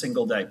every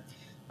single day.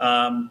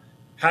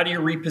 How do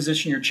you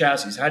reposition your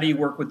chassis? How do you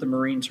work with the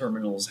marine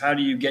terminals? How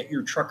do you get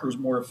your truckers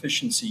more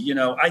efficiency?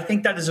 I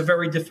think that is a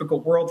very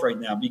difficult world right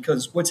now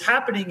because what's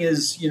happening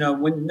is,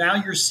 when now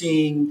you're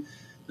seeing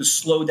the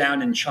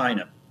slowdown in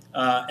China,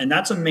 and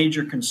that's a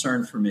major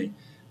concern for me.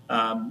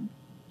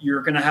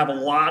 You're going to have a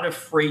lot of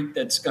freight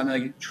that's going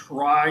to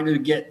try to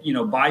get,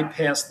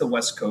 bypass the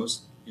West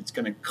Coast. It's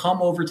going to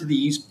come over to the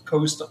East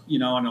Coast,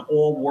 on an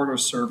all-water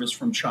service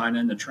from China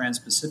in the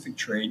Trans-Pacific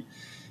trade.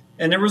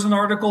 And there was an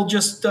article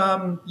just,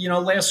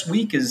 last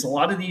week is a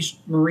lot of these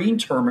marine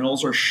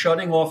terminals are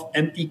shutting off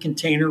empty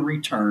container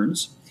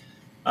returns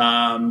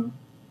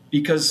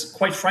because,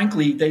 quite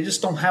frankly, they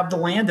just don't have the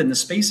land and the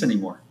space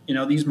anymore.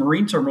 These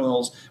marine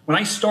terminals, when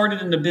I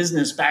started in the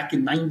business back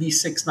in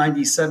 96,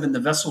 97, the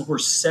vessels were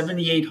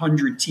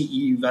 7,800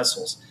 TEU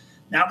vessels.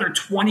 Now they're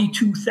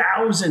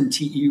 22,000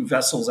 TEU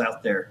vessels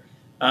out there.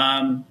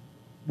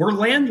 We're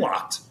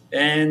landlocked,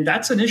 and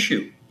that's an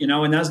issue,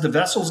 and as the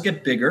vessels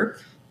get bigger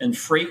and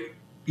freight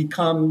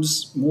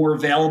becomes more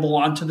available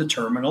onto the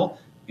terminal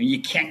and you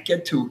can't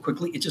get to it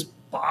quickly, it just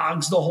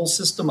bogs the whole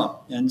system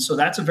up. And so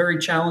that's a very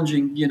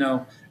challenging,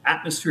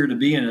 atmosphere to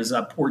be in as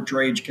that port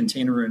drayage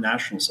container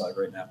international side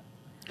right now.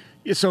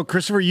 Yeah, so,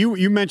 Christopher,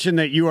 you mentioned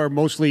that you are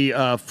mostly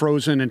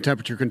frozen and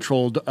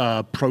temperature-controlled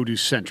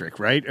produce-centric,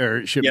 right?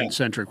 Or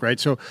shipment-centric, right?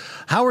 So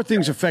how are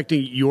things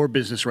affecting your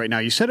business right now?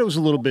 You said it was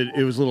a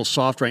little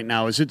soft right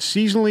now. Is it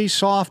seasonally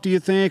soft, do you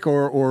think,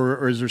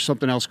 or is there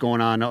something else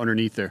going on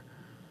underneath there?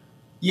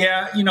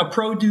 Yeah,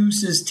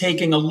 produce is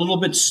taking a little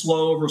bit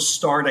slower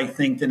start, I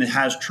think, than it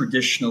has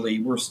traditionally.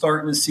 We're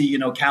starting to see,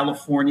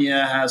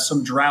 California has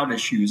some drought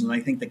issues, and I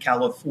think the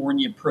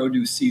California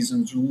produce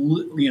season's,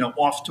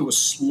 off to a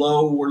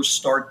slower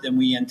start than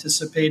we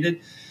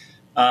anticipated.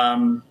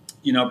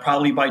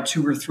 Probably by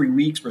 2 or 3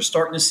 weeks, we're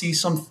starting to see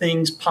some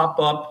things pop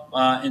up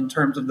in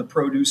terms of the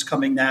produce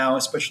coming now,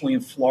 especially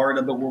in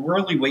Florida. But we're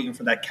really waiting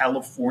for that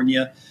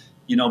California,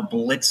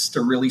 blitz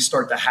to really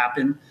start to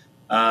happen.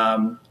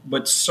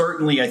 But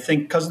certainly, I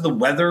think because of the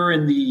weather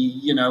and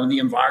the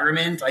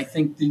environment, I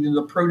think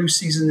the produce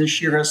season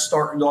this year has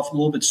started off a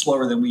little bit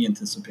slower than we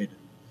anticipated.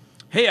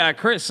 Hey,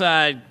 Chris.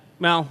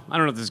 Well, I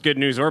don't know if this is good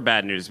news or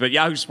bad news, but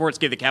Yahoo Sports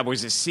gave the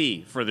Cowboys a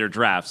C for their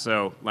draft.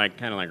 So, right in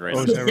the middle.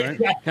 Is that right?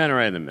 Kind of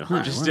right in the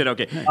middle. Just did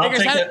okay.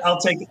 I'll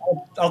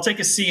take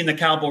a C in the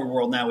Cowboy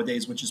world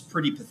nowadays, which is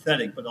pretty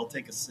pathetic, but I'll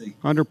take a C.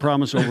 Under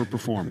promise, over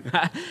perform.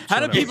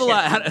 How do people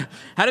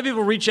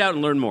reach out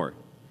and learn more?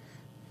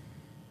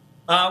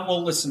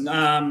 Well, listen,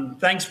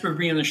 thanks for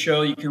being on the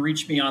show. You can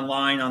reach me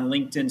online on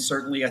LinkedIn,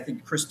 certainly. I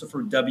think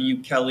Christopher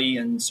W. Kelly,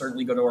 and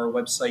certainly go to our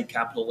website,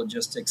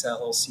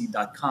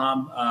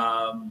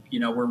 capitallogisticsllc.com.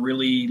 We're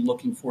really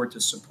looking forward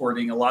to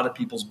supporting a lot of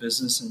people's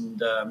business,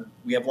 and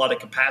we have a lot of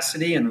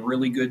capacity and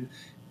really good,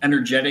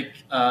 energetic,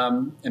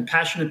 and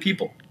passionate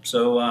people.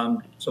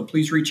 So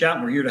please reach out,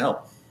 and we're here to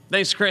help.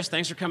 Thanks, Chris.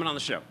 Thanks for coming on the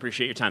show.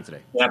 Appreciate your time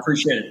today. Yeah, I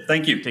appreciate it.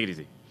 Thank you. Take it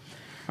easy.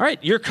 All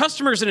right, your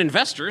customers and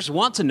investors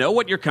want to know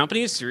that your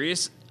company is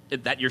serious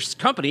about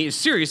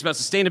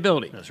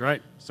sustainability. That's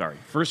right. Sorry.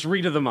 First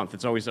read of the month.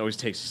 It always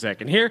takes a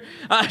second here.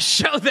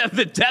 Show them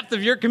the depth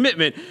of your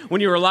commitment when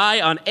you rely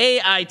on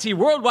AIT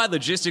Worldwide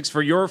Logistics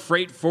for your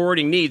freight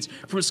forwarding needs.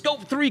 From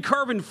Scope 3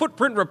 carbon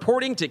footprint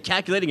reporting to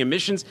calculating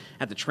emissions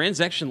at the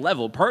transaction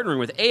level, partnering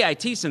with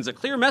AIT sends a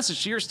clear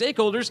message to your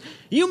stakeholders.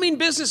 You mean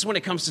business when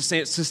it comes to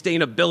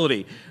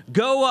sustainability.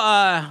 Go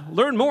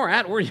learn more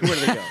at where do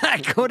they go?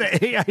 Go to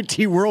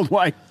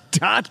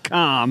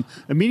AITworldwide.com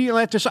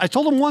immediately after. I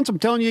told them once, I'm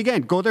telling you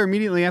again, go there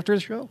immediately after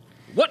the show.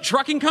 What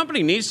trucking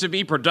company needs to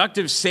be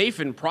productive, safe,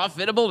 and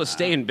profitable to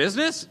stay in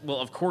business?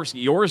 Well, of course,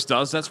 yours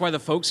does. That's why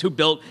the folks who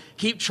built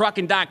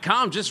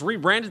KeepTruckin.com just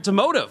rebranded to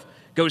Motive.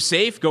 Go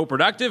safe, go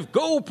productive,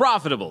 go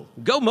profitable,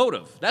 go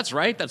motive. That's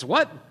right. That's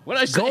what? What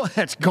did I say?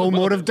 That's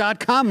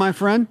gomotive.com, my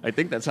friend. I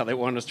think that's how they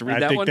want us to read I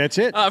that think one. that's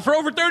it. For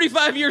over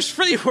 35 years,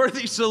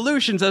 Fleetworthy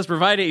Solutions has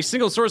provided a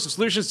single source of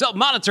solutions to help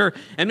monitor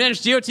and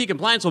manage DOT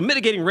compliance while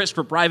mitigating risk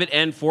for private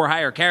and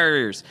for-hire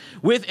carriers.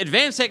 With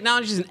advanced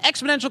technologies and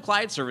exponential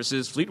client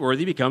services,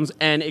 Fleetworthy becomes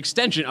an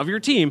extension of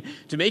your team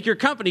to make your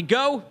company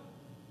go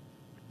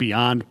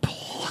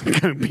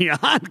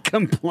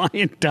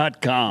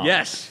beyondcompliant.com.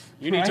 Yes.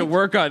 You need to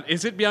work on.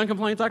 Is it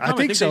beyondcompliant.com? I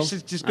think so. They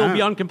should just go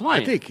beyond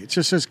compliant. I think it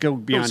just says go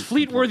beyond. It's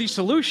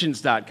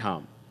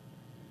fleetworthysolutions.com.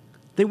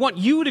 They want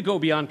you to go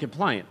beyond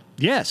compliant.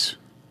 Yes,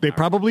 they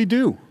probably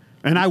do.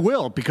 And I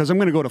will, because I'm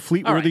going to go to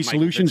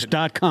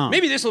fleetworthysolutions.com.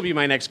 Maybe this will be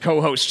my next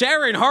co-host.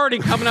 Sharon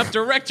Harding, coming up,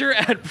 director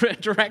at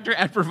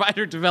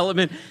Provider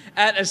Development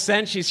at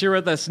Ascent. She's here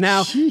with us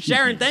now. Jeez.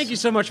 Sharon, thank you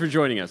so much for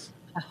joining us.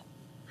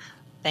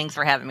 Thanks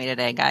for having me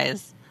today,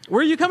 guys. Where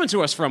are you coming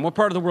to us from? What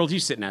part of the world are you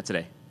sitting at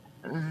today?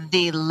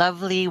 The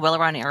lovely Willow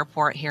Run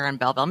Airport here in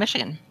Belleville,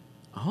 Michigan.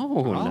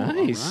 Oh,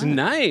 nice,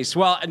 nice.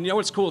 Well, and you know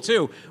what's cool,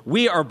 too?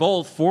 We are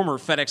both former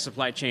FedEx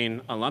supply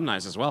chain alumni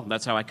as well.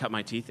 That's how I cut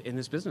my teeth in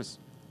this business.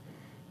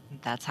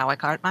 That's how I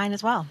caught mine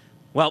as well.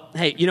 Well,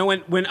 hey, you know,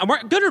 when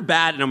good or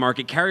bad in a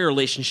market, carrier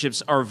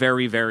relationships are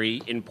very,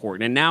 very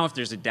important. And now if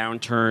there's a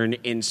downturn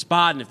in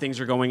spot and if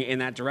things are going in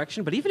that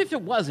direction, but even if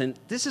it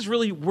wasn't, this is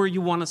really where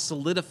you want to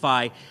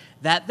solidify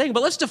that thing.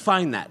 But let's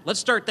define that.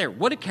 Let's start there.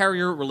 What do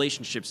carrier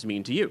relationships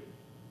mean to you?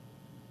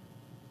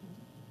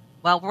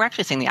 Well, we're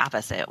actually seeing the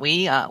opposite.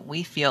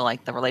 We feel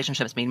like the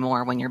relationships mean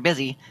more when you're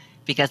busy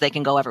because they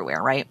can go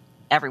everywhere, right?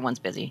 Everyone's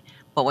busy.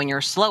 But when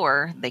you're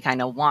slower, they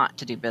kind of want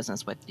to do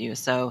business with you.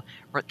 So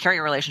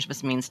carrier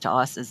relationships means to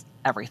us is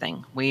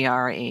everything. We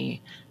are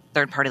a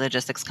third-party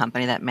logistics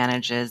company that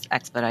manages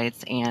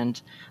expedites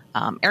and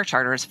air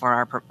charters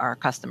for our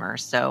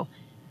customers. So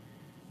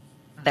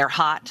they're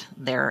hot,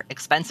 they're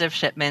expensive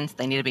shipments,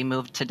 they need to be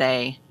moved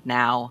today,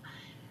 now.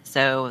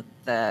 So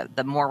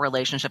the more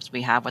relationships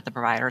we have with the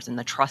providers and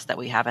the trust that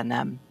we have in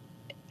them,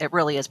 it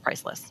really is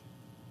priceless.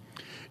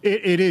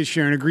 It is,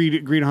 Sharon. Agreed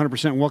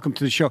 100%. Welcome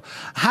to the show.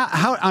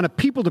 How on a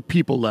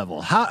people-to-people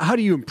level, how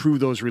do you improve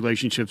those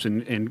relationships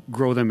and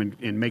grow them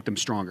and make them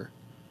stronger?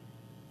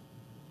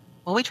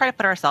 Well, we try to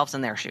put ourselves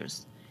in their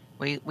shoes.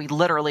 We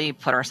literally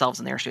put ourselves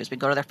in their shoes. We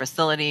go to their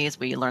facilities.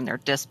 We learn their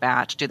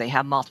dispatch. Do they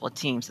have multiple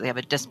teams? Do they have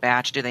a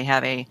dispatch? Do they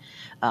have a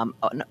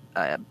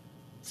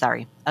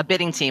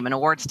bidding team, an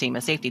awards team,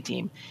 a safety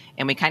team?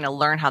 And we kind of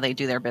learn how they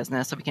do their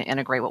business so we can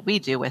integrate what we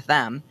do with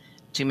them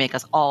to make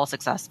us all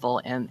successful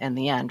in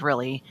the end.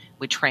 Really,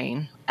 we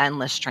train,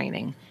 endless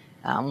training.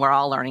 We're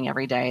all learning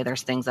every day.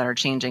 There's things that are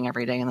changing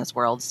every day in this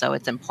world. So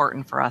it's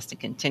important for us to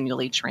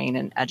continually train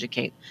and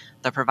educate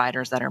the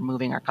providers that are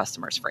moving our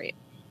customers' freight.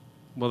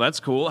 Well, that's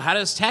cool. How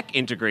does tech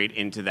integrate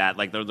into that,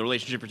 like the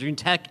relationship between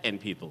tech and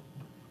people?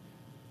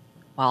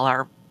 Well,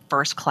 our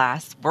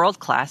first-class,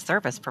 world-class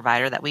service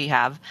provider that we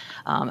have,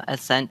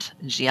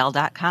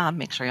 AscentGL.com.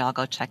 Make sure y'all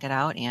go check it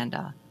out and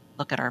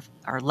look at our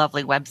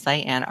lovely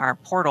website, and our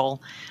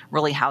portal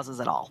really houses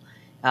it all.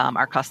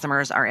 Our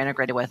customers are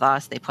integrated with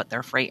us. They put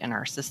their freight in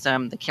our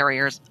system. The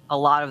carriers, a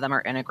lot of them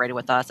are integrated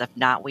with us. If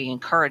not, we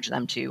encourage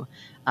them to.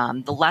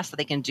 The less that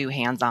they can do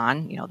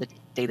hands-on, the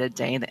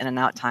day-to-day, the in and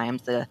out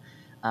times, the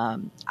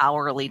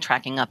hourly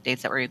tracking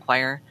updates that we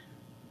require,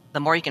 the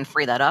more you can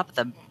free that up,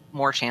 the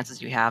more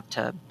chances you have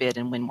to bid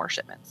and win more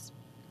shipments.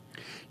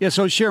 Yeah,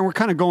 so Sharon, we're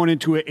kind of going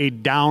into a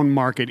down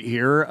market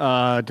here,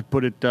 to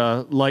put it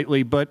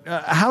lightly, but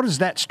how does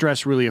that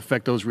stress really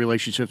affect those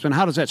relationships, and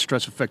how does that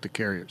stress affect the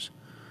carriers?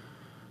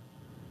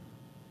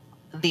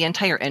 The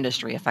entire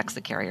industry affects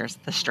the carriers.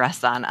 The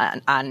stress on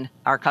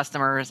our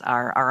customers,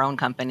 our own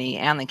company,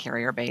 and the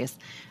carrier base.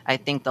 I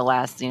think the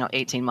last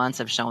 18 months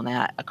have shown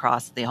that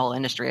across the whole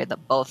industry.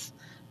 That both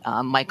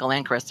Michael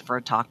and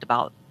Christopher talked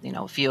about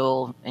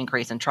fuel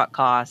increase in truck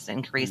costs,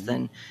 increase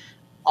in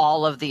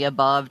all of the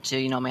above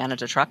to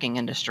manage a trucking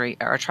industry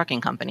or a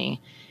trucking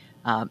company.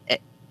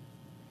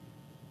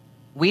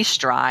 We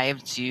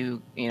strive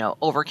to,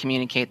 over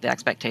communicate the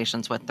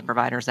expectations with the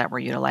providers that we're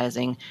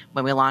utilizing.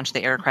 When we launch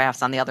the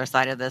aircrafts on the other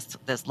side of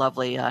this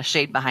lovely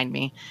shade behind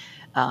me,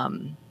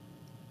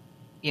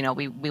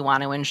 we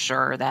want to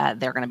ensure that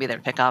they're going to be there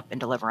to pick up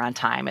and deliver on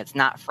time. It's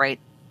not freight,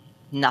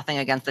 nothing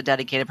against the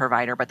dedicated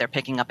provider, but they're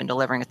picking up and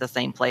delivering at the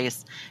same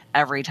place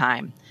every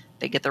time.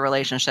 They get the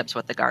relationships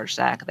with the guard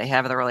shack. They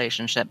have the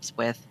relationships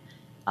with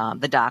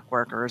the dock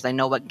workers. They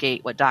know what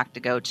gate, what dock to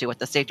go to, what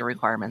the safety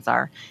requirements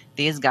are.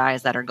 These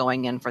guys that are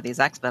going in for these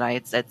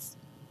expedites, it's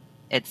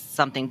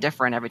something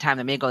different every time.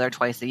 They may go there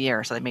twice a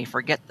year, so they may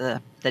forget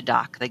the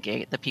dock, the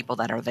gate, the people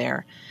that are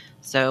there.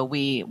 So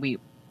we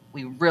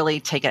really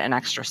take it an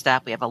extra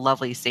step. We have a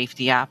lovely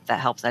safety app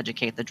that helps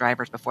educate the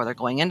drivers before they're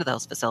going into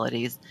those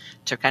facilities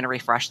to kind of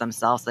refresh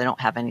themselves so they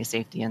don't have any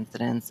safety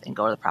incidents and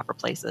go to the proper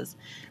places.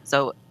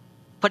 So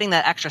putting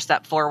that extra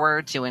step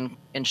forward to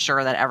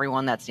ensure that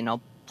everyone that's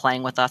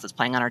playing with us, is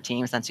playing on our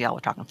team. Since y'all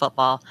were talking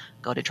football,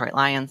 go Detroit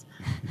Lions.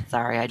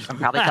 Sorry, I just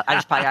probably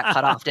got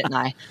cut off, didn't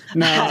I?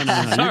 No,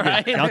 It's all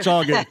right. That's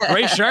all good.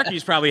 Ray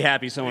Sharkey's probably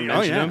happy someone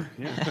mentioned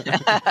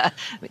him.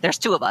 There's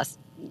two of us,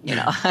 you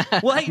know.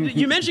 Well, hey,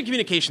 you mentioned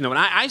communication, though, and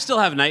I still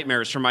have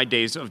nightmares from my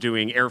days of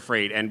doing air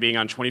freight and being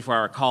on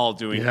 24-hour call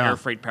doing air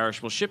freight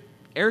perishable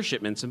air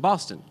shipments in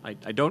Boston. I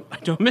don't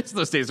miss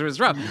those days. It was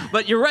rough.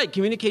 But you're right,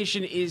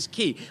 communication is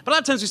key. But a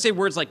lot of times we say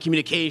words like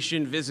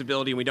communication,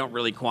 visibility, and we don't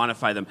really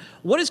quantify them.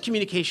 What is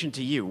communication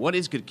to you? What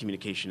is good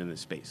communication in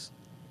this space?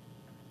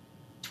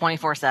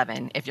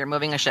 24/7. If you're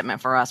moving a shipment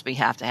for us, we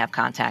have to have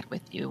contact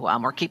with you.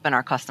 We're keeping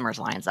our customers'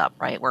 lines up,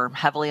 right? We're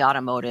heavily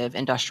automotive,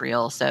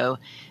 industrial, so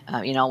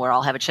we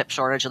all have a chip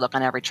shortage. You look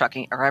on every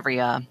trucking or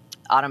every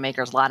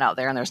automaker's lot out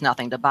there, and there's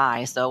nothing to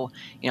buy. So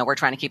we're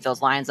trying to keep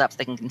those lines up so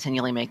they can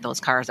continually make those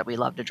cars that we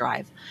love to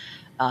drive,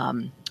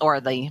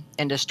 or the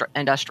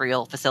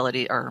industrial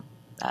facility or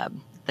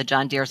the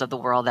John Deeres of the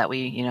world that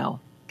we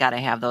got to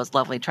have those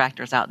lovely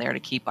tractors out there to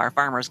keep our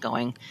farmers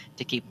going,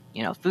 to keep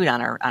food on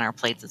our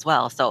plates as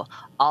well. So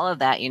all of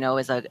that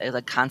is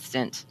a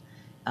constant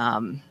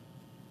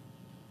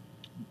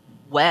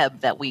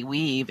web that we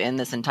weave in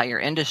this entire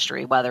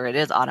industry, whether it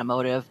is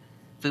automotive,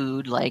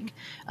 food, like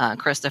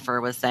Christopher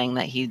was saying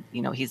that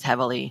he's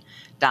heavily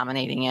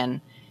dominating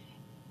in.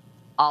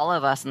 All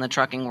of us in the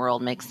trucking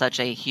world make such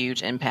a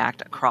huge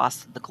impact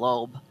across the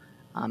globe.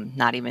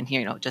 Not even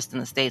here, just in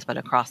the States, but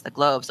across the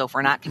globe. So if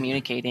we're not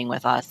communicating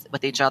with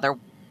each other,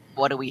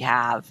 what do we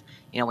have?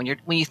 When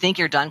you think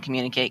you're done,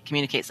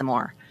 communicate some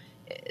more.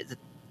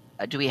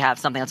 Do we have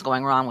something that's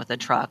going wrong with the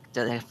truck?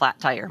 Do they have a flat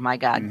tire? My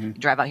God, you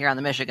drive out here on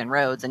the Michigan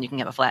roads and you can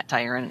have a flat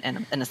tire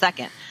in a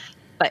second.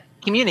 But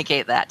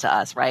communicate that to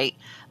us, right?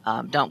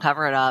 Don't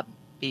cover it up.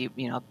 Be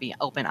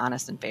open,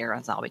 honest, and fair.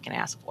 That's all we can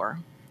ask for.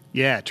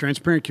 Yeah,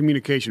 transparent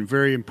communication,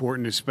 very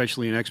important,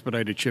 especially in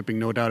expedited shipping,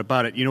 no doubt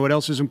about it. You know what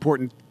else is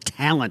important?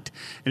 Talent.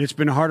 And it's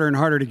been harder and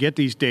harder to get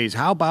these days.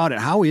 How about it?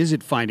 How is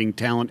it finding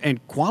talent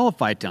and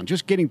qualified talent?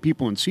 Just getting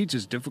people in seats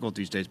is difficult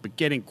these days, but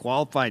getting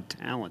qualified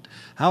talent,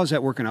 how is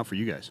that working out for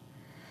you guys?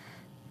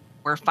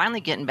 We're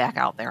finally getting back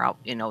out there,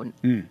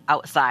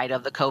 outside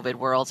of the COVID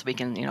world, so we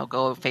can,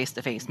 go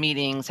face-to-face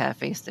meetings, have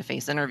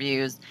face-to-face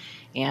interviews,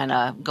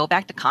 and go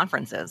back to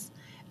conferences.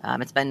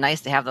 It's been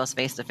nice to have those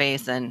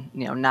face-to-face and,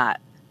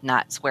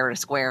 not square to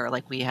square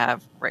like we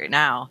have right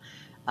now,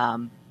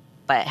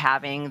 but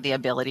having the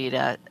ability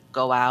to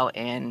go out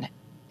and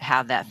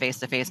have that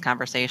face-to-face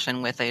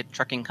conversation with a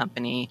trucking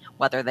company,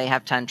 whether they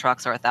have 10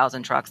 trucks or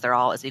 1,000 trucks, they're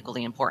all as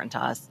equally important to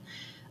us.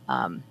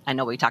 I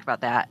know we talked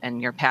about that,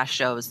 and your past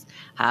shows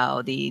how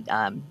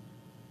a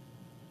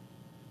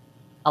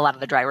lot of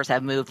the drivers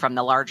have moved from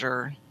the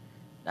larger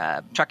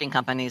trucking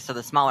companies to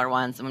the smaller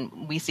ones,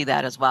 and we see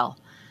that as well.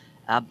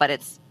 But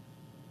it's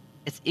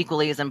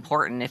equally as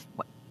important if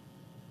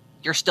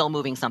you're still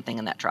moving something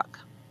in that truck.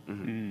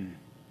 Mm-hmm.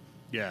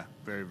 Yeah,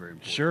 very, very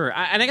important. Sure.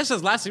 And I guess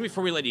as last thing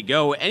before we let you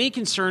go, any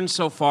concerns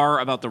so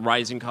far about the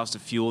rising cost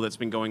of fuel that's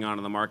been going on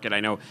in the market? I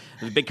know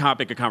it's a big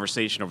topic of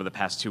conversation over the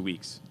past 2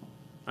 weeks.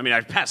 I mean,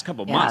 I've passed a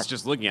couple of months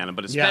just looking at them,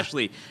 but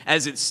especially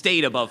as it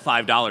stayed above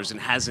 $5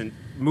 and hasn't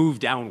moved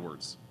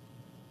downwards.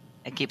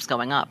 It keeps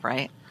going up,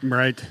 right?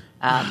 Right.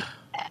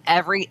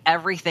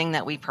 Everything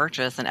that we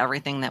purchase and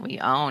everything that we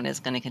own is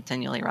going to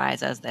continually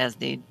rise as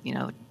the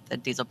the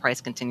diesel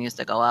price continues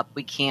to go up.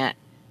 You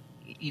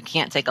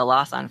can't take a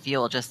loss on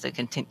fuel just to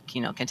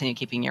continue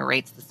keeping your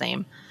rates the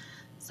same.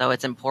 So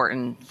it's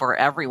important for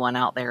everyone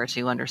out there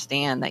to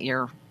understand that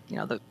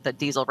the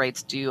diesel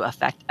rates do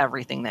affect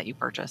everything that you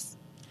purchase.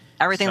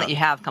 Everything that you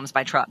have comes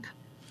by truck.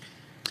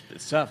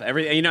 It's tough.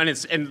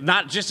 And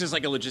not just as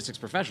like a logistics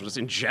professional, just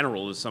in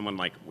general as someone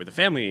like with a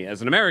family,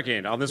 as an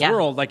American on this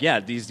world.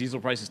 These diesel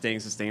prices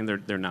staying sustained.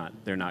 They're not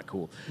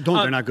cool.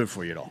 They're not good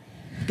for you at all.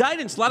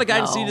 Guidance, a lot of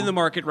guidance needed in the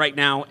market right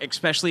now,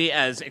 especially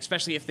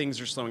if things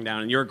are slowing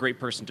down. And you're a great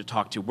person to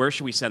talk to. Where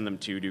should we send them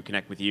to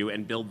connect with you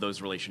and build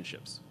those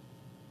relationships?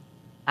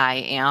 I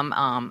am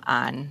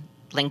on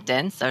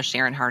LinkedIn, so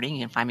Sharon Harding.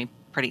 You can find me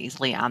pretty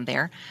easily on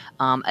there.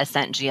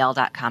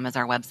 AscentGL.com is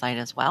our website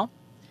as well.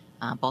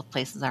 Both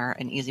places are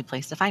an easy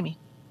place to find me.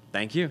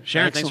 Thank you.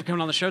 Sharon, Excellent. Thanks for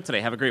coming on the show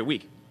today. Have a great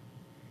week.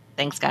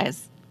 Thanks,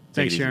 guys.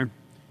 Thanks, Sharon.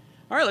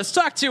 All right, let's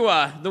talk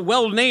to the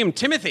well-named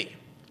Timothy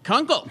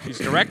Kunkel. He's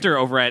director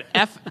over at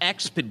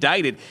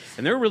FXpedited,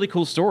 and they're a really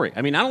cool story.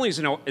 I mean, not only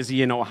is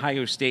he an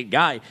Ohio State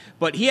guy,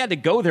 but he had to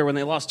go there when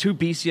they lost 2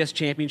 BCS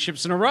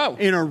championships in a row.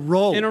 In a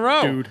row,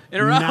 dude.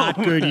 Not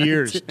good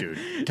years,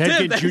 dude.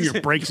 Ted Ginn Jr.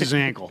 breaks his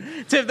ankle.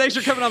 Tim, thanks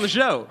for coming on the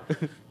show.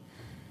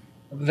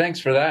 Thanks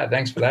for that.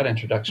 Thanks for that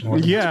introduction.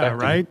 Wasn't expecting.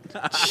 Right?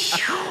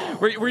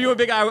 Were you a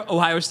big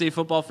Ohio State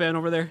football fan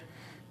over there?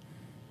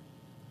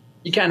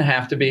 You kind of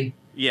have to be.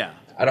 Yeah.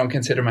 I don't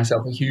consider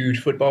myself a huge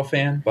football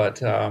fan,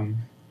 but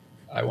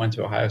I went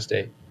to Ohio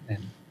State,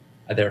 and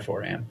I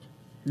therefore am.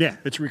 Yeah,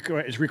 it's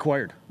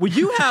required. Well,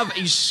 you have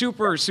a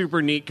super,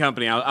 super neat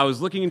company. I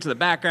was looking into the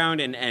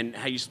background and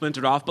how you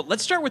splintered off, but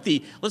let's start with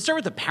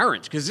the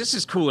parent, because this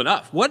is cool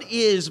enough. What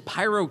is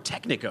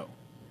Pyrotechnico?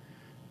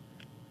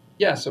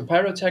 Yeah, so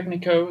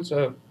Pyrotechnico is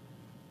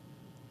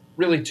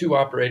really two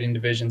operating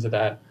divisions of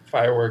that: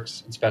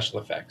 fireworks and special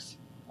effects.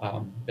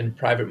 Been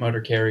private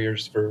motor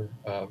carriers for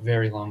a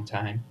very long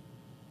time,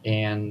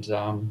 and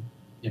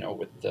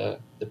with the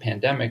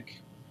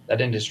pandemic, that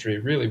industry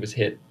really was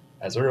hit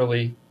as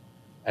early,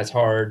 as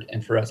hard,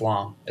 and for as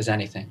long as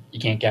anything.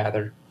 You can't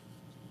gather.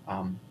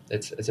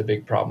 It's a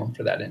big problem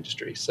for that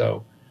industry.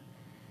 So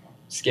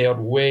scaled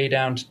way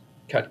down,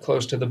 cut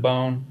close to the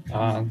bone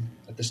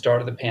at the start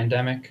of the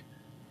pandemic.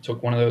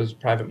 Took one of those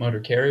private motor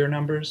carrier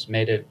numbers,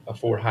 made it a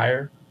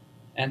for-hire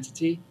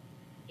entity,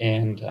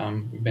 and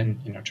we've been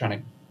trying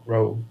to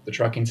grow the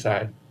trucking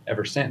side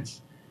ever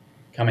since.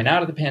 Coming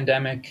out of the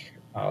pandemic,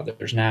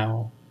 there's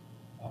now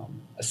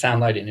a sound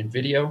lighting and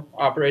video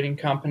operating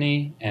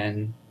company,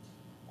 and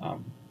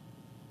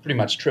pretty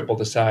much triple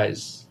the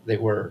size they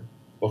were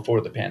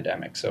before the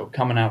pandemic. So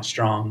coming out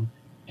strong,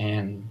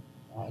 and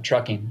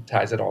trucking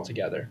ties it all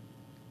together.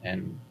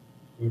 And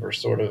we were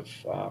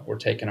we're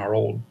taking our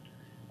old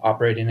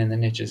operating in the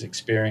niches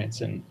experience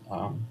and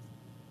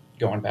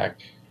going back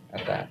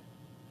at that.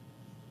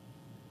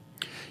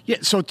 Yeah.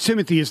 So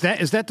Timothy, is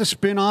that the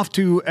spin-off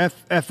to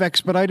F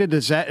Expedited?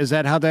 Is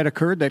that how that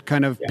occurred? That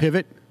kind of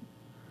pivot?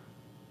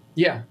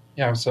 Yeah.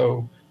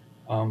 So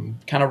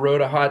kind of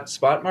rode a hot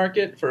spot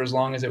market for as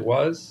long as it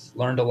was.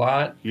 Learned a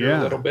lot, grew a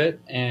little bit,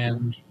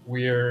 and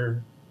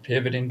we're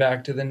pivoting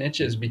back to the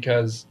niches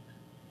because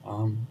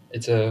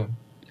if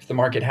the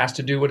market has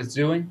to do what it's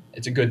doing,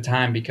 it's a good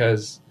time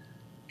because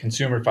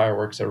consumer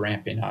fireworks are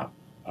ramping up.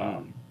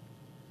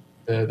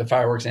 The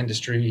fireworks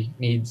industry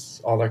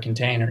needs all their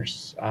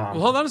containers. Well,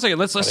 hold on a second.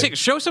 Let's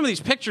show some of these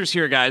pictures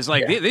here, guys.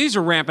 These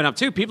are ramping up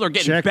too. People are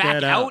getting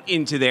back out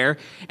into there.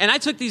 And I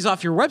took these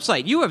off your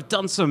website. You have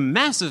done some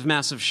massive,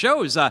 massive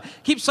shows.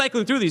 Keep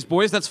cycling through these,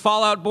 boys. That's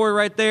Fallout Boy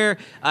right there.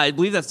 I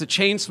believe that's the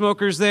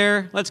Chainsmokers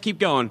there. Let's keep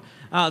going.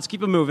 Let's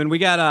keep it moving. We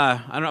got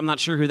I'm not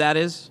sure who that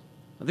is.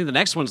 I think the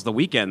next one's The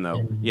Weeknd,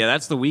 though. Yeah,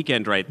 that's The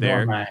Weeknd right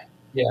there.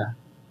 Yeah.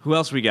 Who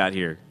else we got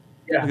here?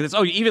 Yeah. Look at this.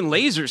 Oh, even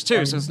lasers,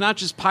 too. So it's not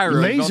just pyro.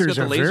 Lasers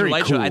are laser very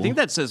light cool. show. I think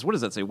that says, what does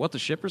that say? What, the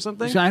ship or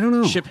something? I don't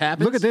know. Ship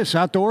happens? Look at this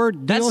outdoor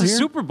deal That's the here.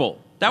 Super Bowl.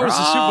 That was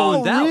the Super Bowl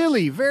in Dallas.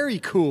 Really? Very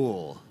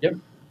cool. Yep.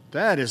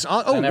 That is...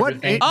 And what?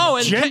 everything.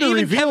 And gender even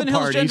reveal Kevin Hill's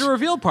parties. gender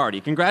reveal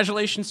party.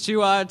 Congratulations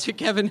to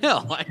Kevin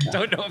Hill. I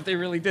don't know if they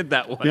really did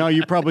that one. No,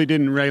 you probably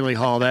didn't really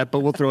haul that, but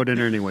we'll throw it in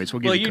there anyways. We'll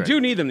give Well, you you credit. do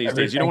need them these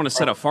days. You don't want to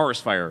set a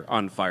forest fire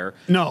on fire.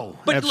 No,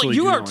 But absolutely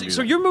you do are. not wanna do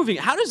So that. you're moving.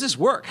 How does this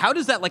work? How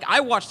does that?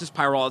 I watch this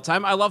pyro all the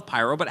time. I love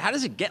pyro, but how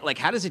does it get?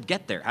 How does it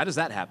get there? How does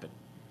that happen?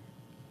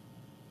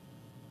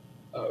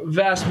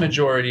 Vast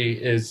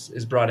majority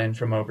is brought in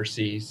from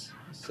overseas.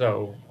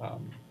 So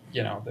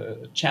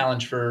the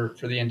challenge for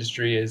the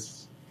industry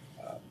is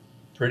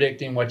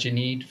predicting what you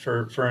need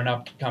for an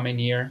upcoming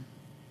year.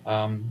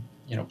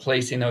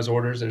 Placing those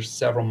orders. There's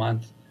several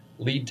month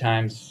lead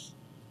times,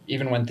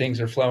 even when things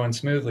are flowing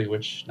smoothly,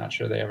 which not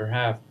sure they ever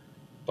have.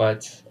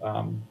 But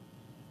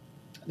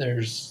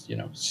there's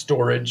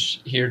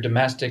storage here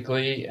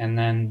domestically, and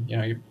then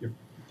you're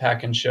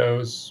packing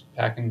shows,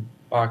 packing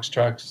box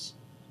trucks,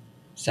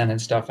 sending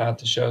stuff out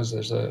to shows.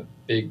 There's a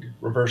big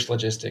reverse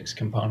logistics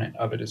component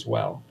of it as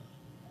well.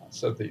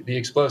 So the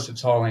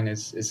explosives hauling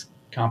is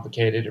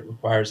complicated. It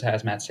requires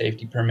hazmat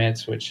safety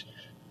permits, which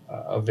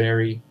a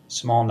very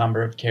small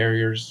number of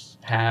carriers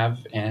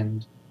have,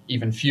 and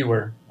even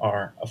fewer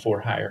are a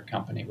for-hire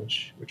company,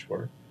 which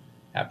we're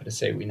happy to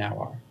say we now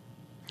are.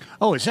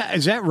 Oh, is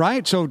that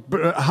right? So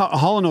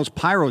hauling those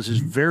pyros is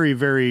very,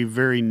 very,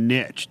 very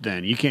niche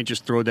then. You can't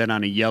just throw that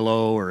on a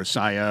Yellow or a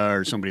Saya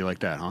or somebody like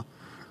that, huh?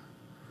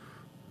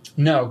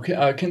 No,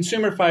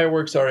 consumer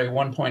fireworks are a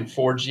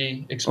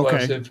 1.4G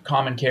explosive. Okay.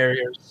 Common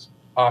carriers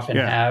often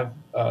have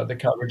the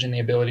coverage and the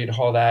ability to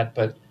haul that,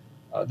 but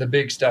the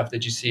big stuff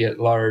that you see at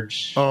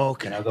large, the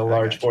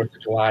large 4th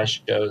of July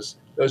shows,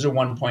 those are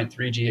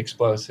 1.3G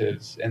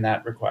explosives, and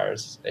that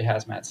requires a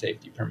hazmat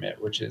safety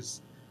permit, which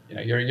is,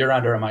 you're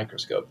under a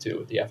microscope too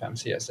with the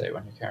FMCSA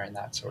when you're carrying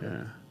that sort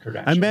of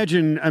credential. I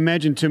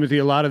imagine, Timothy,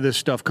 a lot of this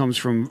stuff comes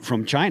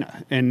from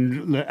China,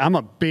 and I'm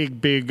a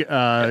big,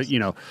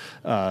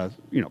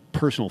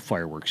 personal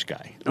fireworks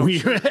guy. We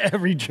do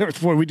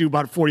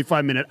about a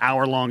 45-minute,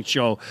 hour-long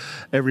show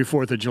every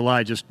 4th of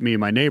July, just me and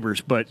my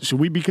neighbors. But should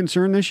we be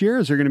concerned this year?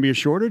 Is there going to be a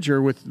shortage,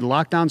 or with the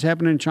lockdowns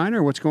happening in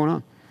China, or what's going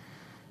on?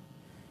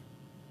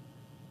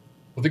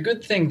 Well, the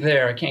good thing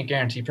there, I can't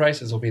guarantee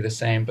prices will be the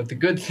same, but the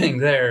good thing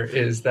there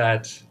is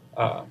that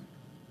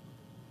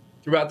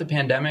throughout the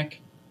pandemic,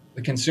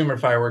 the consumer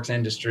fireworks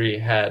industry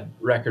had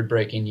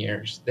record-breaking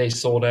years. They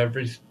sold out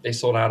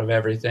of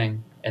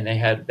everything, and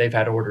they've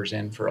had orders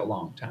in for a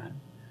long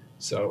time.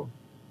 So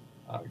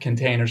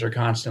containers are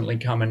constantly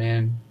coming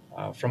in.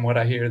 From what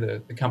I hear,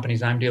 the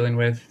companies I'm dealing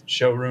with,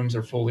 showrooms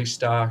are fully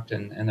stocked,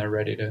 and they're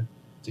ready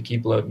to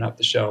keep loading up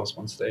the shelves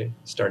once they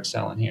start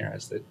selling here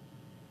as the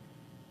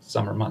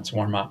summer months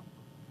warm up.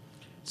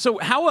 So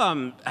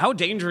how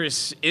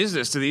dangerous is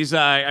this to these?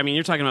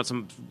 You're talking about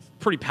some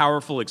pretty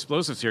powerful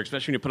explosives here,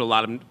 especially when you put a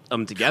lot of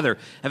them together.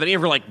 Have any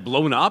ever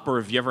blown up, or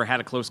have you ever had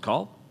a close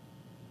call?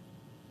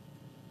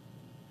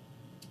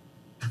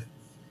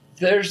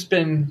 There's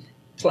been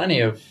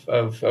plenty of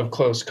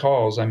close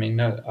calls. I mean,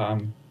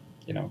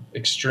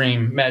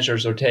 extreme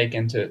measures are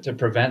taken to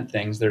prevent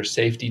things. There's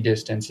safety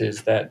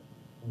distances that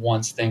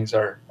once things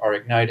are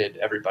ignited,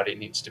 everybody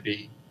needs to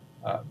be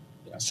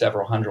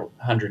several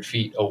hundred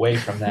feet away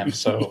from them.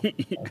 So,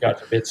 God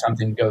forbid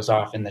something goes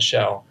off in the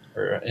shell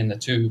or in the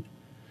tube.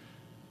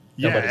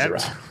 Nobody's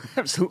around.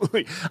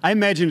 Absolutely. I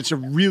imagine it's a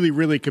really,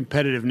 really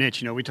competitive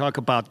niche. We talk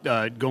about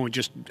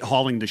just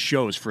hauling the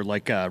shows for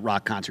like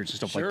rock concerts and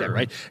stuff like that,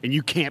 right? And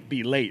you can't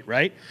be late,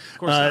 right? Of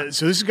course not.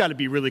 So this has got to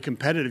be really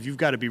competitive. You've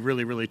got to be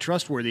really, really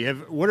trustworthy.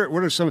 What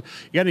are some? You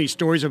got any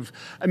stories of?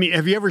 I mean,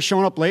 have you ever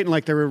shown up late and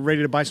like they were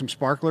ready to buy some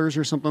sparklers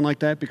or something like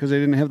that because they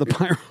didn't have the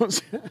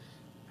pyros?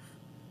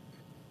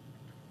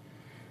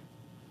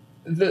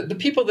 The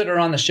people that are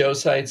on the show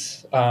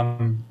sites.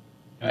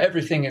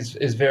 Everything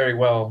is very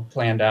well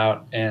planned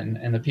out,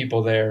 and the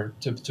people there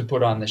to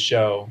put on the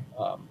show,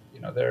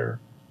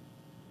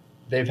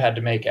 they've had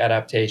to make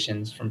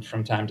adaptations from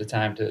time to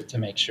time to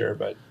make sure,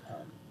 but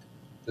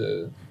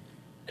the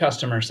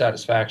customer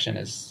satisfaction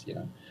is,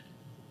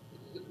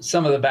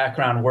 some of the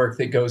background work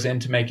that goes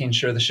into making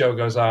sure the show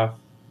goes off.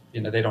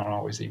 They don't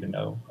always even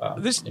know,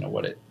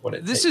 what it.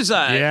 This takes. is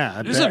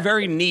a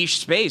very niche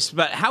space,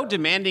 but how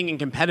demanding and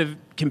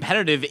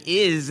competitive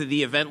is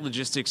the event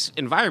logistics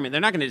environment?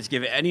 They're not going to just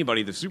give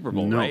anybody the Super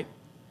Bowl, right?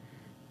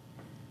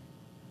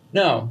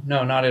 No,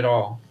 not at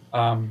all.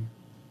 Our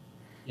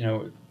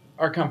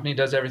company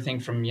does everything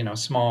from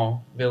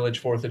small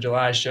village 4th of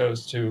July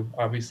shows to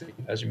obviously,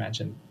 as you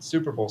mentioned,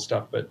 Super Bowl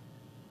stuff. But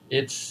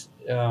it's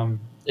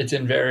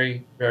in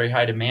very, very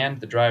high demand.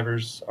 The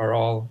drivers are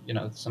all,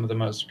 some of the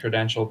most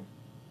credentialed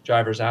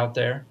drivers out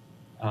there.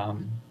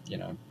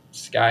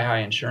 Sky high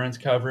insurance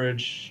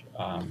coverage.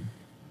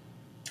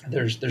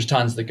 There's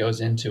tons that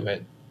goes into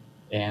it,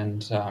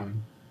 and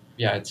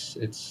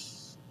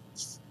it's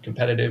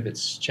competitive.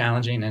 It's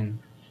challenging, and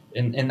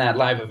in that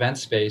live event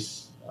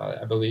space,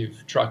 I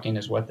believe trucking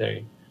is what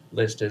they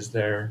list as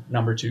their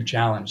number 2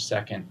 challenge,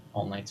 second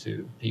only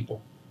to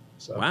people.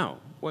 So. Wow.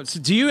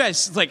 So do you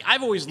guys,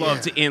 I've always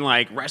loved in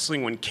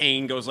wrestling when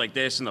Kane goes like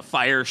this and the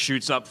fire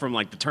shoots up from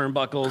the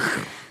turnbuckles.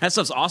 That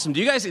stuff's awesome. Do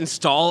you guys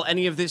install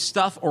any of this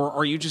stuff, or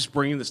are you just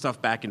bringing the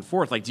stuff back and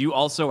forth? Do you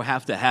also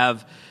have to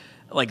have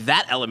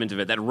that element of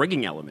it, that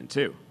rigging element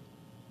too?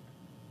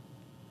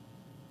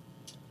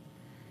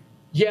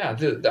 Yeah,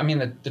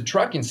 the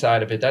trucking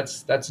side of it,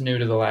 that's new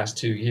to the last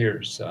 2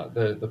 years.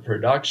 The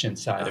production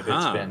side of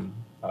it's been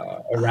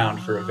around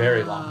for a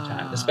very long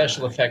time. The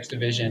special effects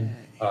division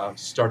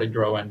started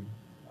growing.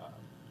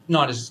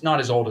 Not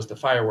as old as the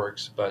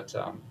fireworks, but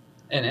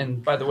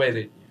and by the way,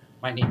 they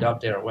might need to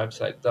update our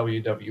website.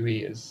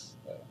 WWE is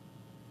a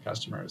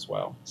customer as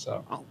well.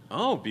 So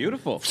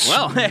beautiful.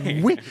 Well, hey.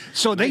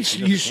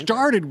 You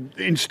started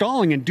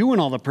installing and doing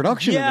all the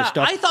production of this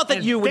stuff. I thought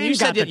that when you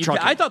said it,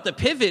 I thought the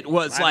pivot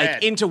was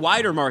into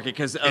wider market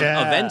because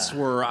events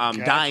were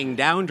dying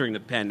down during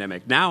the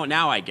pandemic.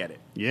 Now I get it.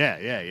 Yeah.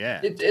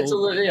 It's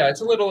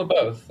a little of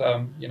both.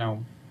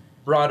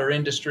 Broader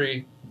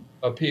industry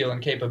appeal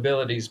and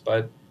capabilities,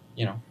 but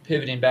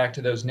pivoting back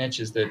to those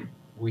niches that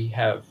we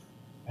have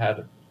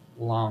had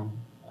long,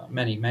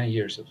 many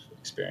years of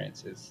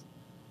experiences.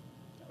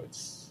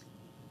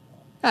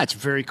 That's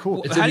very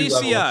cool. It's a new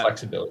level of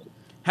flexibility.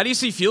 How do you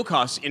see fuel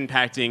costs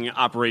impacting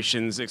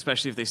operations,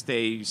 especially if they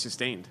stay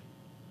sustained?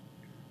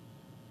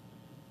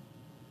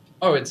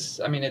 Oh, it's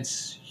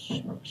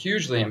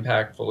hugely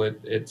impactful.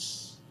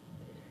 It's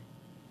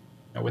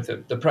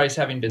with the price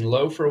having been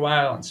low for a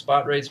while and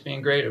spot rates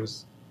being great, it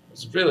was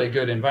really a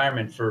good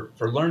environment for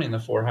learning the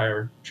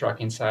for-hire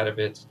trucking side of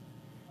it.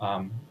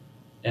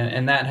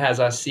 And that has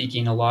us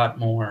seeking a lot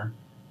more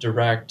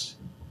direct,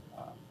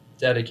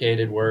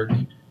 dedicated work,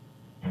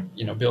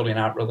 building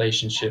out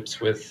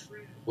relationships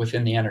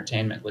within the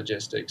entertainment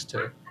logistics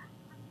to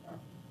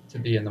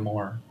be in the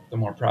more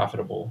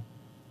profitable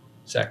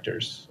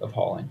sectors of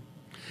hauling.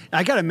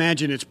 I got to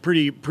imagine it's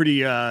pretty,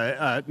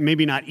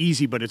 maybe not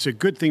easy, but it's a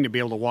good thing to be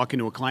able to walk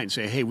into a client and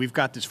say, hey, we've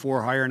got this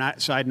for-hire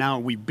side now,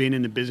 and we've been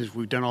in the business,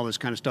 we've done all this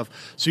kind of stuff.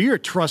 So you're a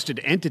trusted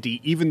entity,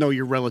 even though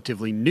you're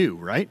relatively new,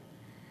 right?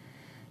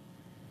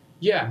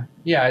 Yeah.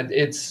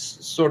 It's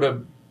sort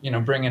of,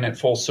 bringing it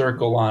full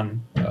circle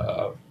on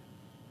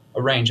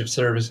a range of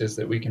services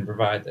that we can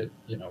provide that,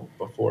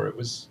 before it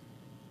was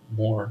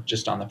more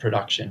just on the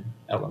production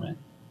element.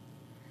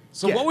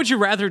 So what would you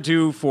rather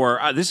do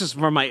for, this is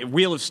from my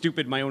wheel of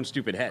my own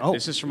stupid head. Oh.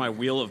 This is from my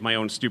wheel of my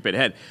own stupid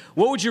head.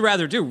 What would you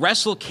rather do?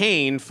 Wrestle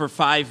Kane for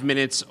 5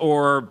 minutes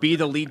or be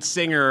the lead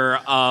singer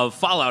of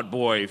Fall Out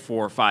Boy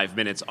for 5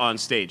 minutes on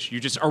stage? You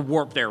just are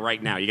warped there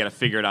right now. You got to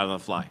figure it out on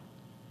the fly.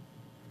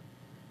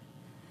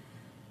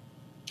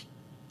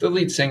 The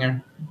lead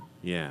singer.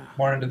 Yeah.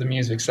 More into the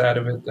music side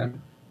of it than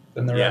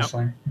the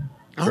wrestling.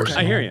 Okay.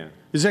 I hear you.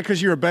 Is that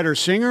because you're a better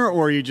singer,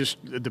 or you just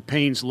the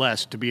pain's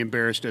less to be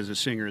embarrassed as a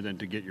singer than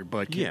to get your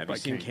butt kicked? Yeah, have you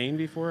seen Kane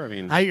before? I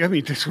mean,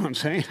 that's what I'm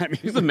saying. I mean,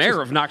 he's the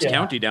mayor of Knox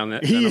County down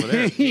over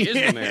there. He is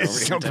the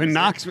mayor. Up in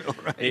Knoxville,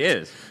 right? He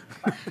is.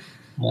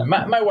 Yeah,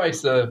 my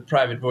wife's a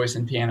private voice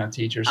and piano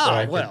teacher, so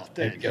I could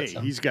maybe get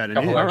some. He's got it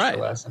couple in. extra All right.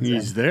 lessons.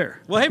 He's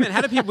there. Well, hey, man,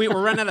 how do people,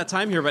 we're running out of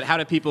time here, but how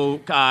do people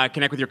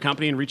connect with your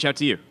company and reach out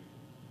to you?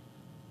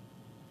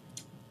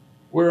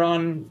 We're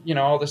on,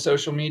 all the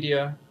social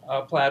media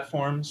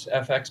platforms,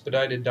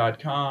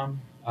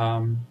 fexpedited.com.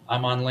 I'm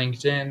on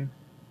LinkedIn.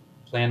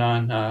 Plan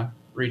on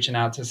reaching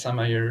out to some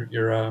of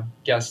your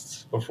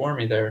guests before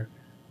me there.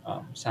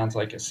 Sounds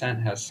like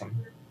Ascent has some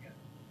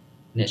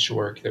niche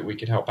work that we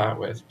could help out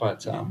with,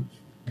 but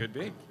Could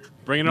be.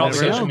 Bring it all all the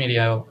together. social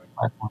media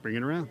platforms. Bring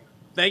it around.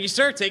 Thank you,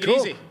 sir. Take Cool. it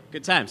easy.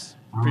 Good times.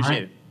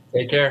 Appreciate it.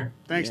 Take care.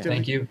 Thanks, Timmy.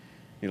 Thank you.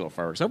 Need a little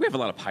fireworks. I hope we have a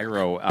lot of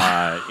pyro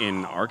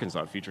in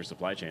Arkansas Future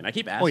Supply Chain. I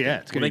keep asking. Oh, yeah,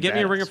 it's Will gonna they be get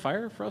me a badass. ring of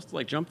fire for us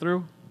to jump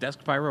through?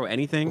 Desk pyro,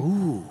 anything?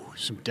 Ooh,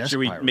 some desk Should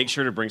we pyro. make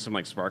sure to bring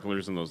some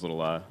sparklers and those little?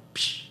 We'll be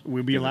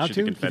shoot the allowed to? Do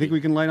you confetti? think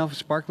we can light off a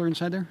sparkler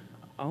inside there?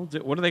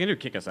 What are they gonna do?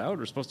 Kick us out?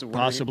 We're supposed to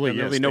Possibly,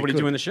 There'll yes. be they nobody could.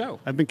 doing the show.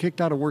 I've been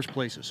kicked out of worse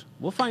places.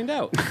 We'll find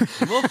out.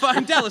 We'll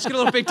find out. Let's get a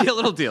little big deal,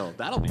 little deal.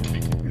 That'll be a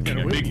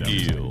big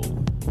deal.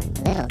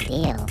 Little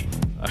deal.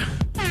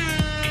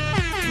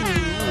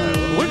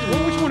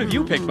 Which one have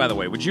you picked, by the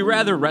way? Would you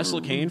rather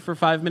wrestle Kane for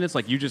 5 minutes,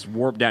 like you just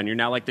warp down? You're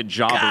now like the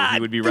jobber he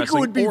would be I think it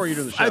wrestling, would be or you're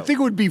doing the show? I think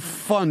it would be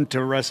fun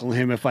to wrestle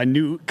him if I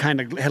knew, kind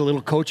of had a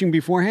little coaching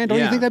beforehand. Don't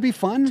Yeah. you think that'd be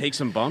fun? Take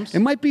some bumps. It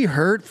might be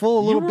hurtful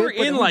a You little were bit,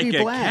 but in it would like be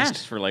a blast.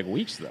 cast for like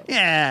weeks, though.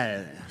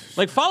 Yeah.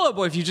 Like Fall Out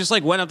Boy, if you just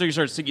like went out there, you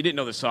started singing, you didn't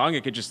know the song,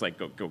 it could just like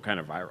go kind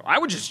of viral. I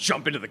would just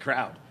jump into the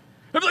crowd.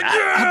 I'd be like, How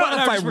and about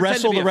would if I just pretend to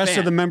wrestle be the a rest fan.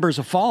 of the members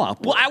of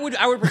Fallout Boy? Well, I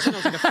would pretend I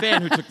was like a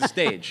fan who took the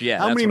stage. Yeah.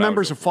 How that's many what I would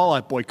members do. of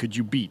Fallout Boy could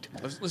you beat?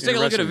 Let's in take a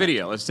look at a wrestling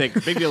video. Let's take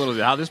big deal, little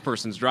deal. How this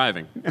person's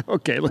driving. match?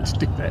 Okay, let's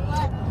do that.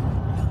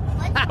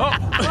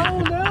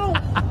 Oh no!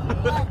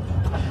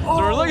 So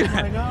we're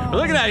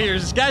looking at here.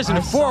 This guy's in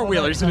a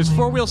four-wheeler. He's in his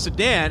four-wheel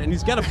sedan, and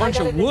he's got a bunch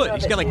of wood.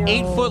 He's got like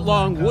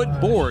 8-foot-long wood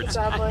boards,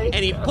 and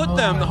he put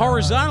them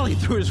horizontally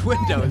through his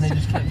windows. And they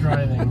just kept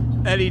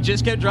driving. And he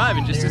just kept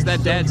driving, just as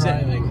that dad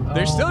said.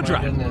 They're still my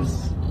driving.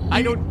 Goodness.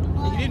 I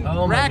don't. He didn't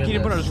Oh, my rack. He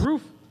didn't put it on his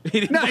goodness. roof. He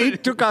didn't No, put he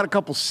it- took out a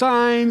couple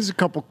signs, a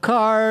couple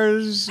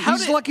cars. How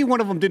He's did- lucky one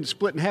of them didn't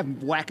split and have him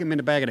whack him in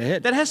the back of the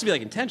head. That has to be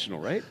like intentional,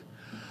 right?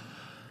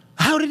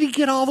 How did he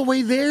get all the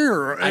way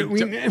there?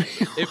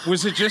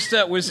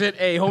 Was it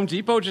a Home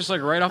Depot just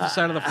like right off the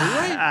side of the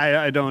freeway?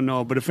 I don't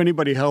know, but if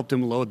anybody helped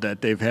him load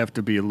that, they'd have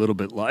to be a little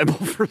bit liable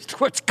for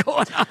what's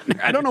going on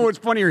there. I don't know what's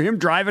funnier, him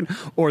driving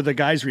or the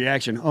guy's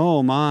reaction.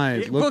 Oh my,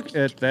 look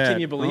at that.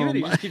 Can you believe Oh, it?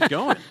 He my. just keeps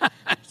going.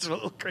 It's a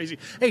little crazy.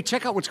 Hey,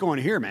 check out what's going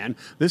on here, man.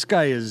 This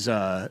guy's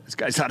out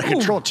of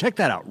control. Check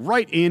that out.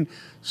 Right in,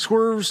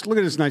 swerves. Look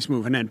at this nice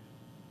move, and then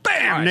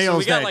bam, All right, nails so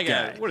we got that like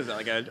guy. what is that?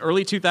 Like an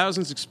early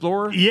 2000s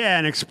Explorer? Yeah,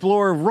 an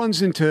Explorer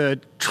runs into a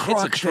truck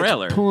that's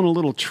trailer. pulling a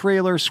little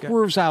trailer,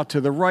 swerves out to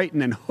the right,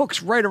 and then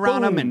hooks right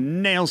around him Boom.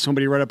 and nails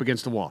somebody right up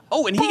against the wall.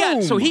 Oh, and he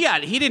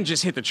didn't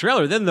just hit the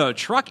trailer. Then the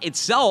truck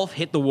itself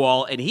hit the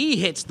wall, and he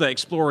hits the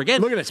Explorer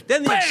again. Look at this.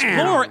 Then the Bam!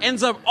 Explorer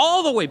ends up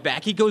all the way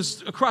back. He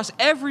goes across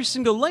every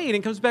single lane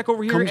and comes back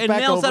over here Comes and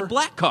back nails over. that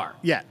black car.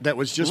 Yeah, that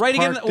was just Right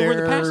again parked over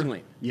the there. passing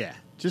lane. Yeah,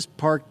 just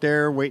parked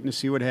there, waiting to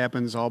see what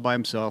happens, all by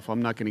himself.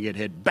 I'm not going to get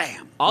hit.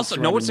 Bam. Also,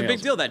 Looks no, around what's the and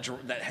big nails deal?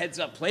 That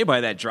heads-up play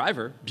by that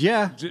driver.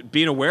 Yeah.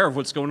 Being aware of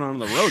what's going on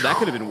the road, that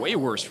could have been way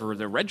worse for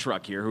the red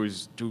truck here, who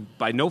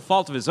by no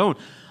fault of his own.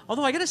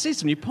 Although I got to say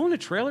something, you pulling a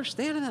trailer,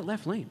 stay out of that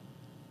left lane.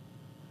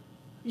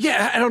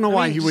 Yeah, I don't know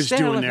why mean, he just was stay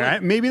out of doing the there.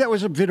 lane. Maybe that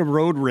was a bit of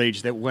road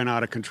rage that went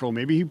out of control.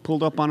 Maybe he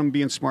pulled up on him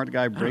being smart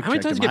guy, brake How many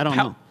checked times him. you I get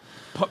don't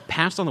know.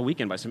 passed on the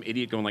weekend by some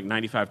idiot going like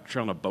 95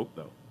 trailing a boat,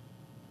 though?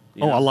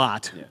 You Oh, know? a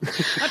lot. Yeah.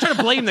 Not trying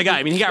to blame the guy.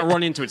 I mean, he got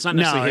run into it. It's not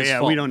No, necessarily his yeah,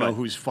 fault. we don't know but-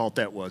 whose fault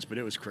that was, but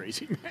it was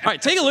crazy. All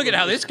right, take a look at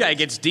how this guy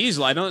gets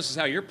diesel. I know this is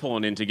how you're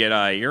pulling in to get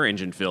your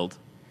engine filled.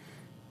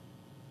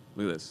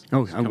 Look at this.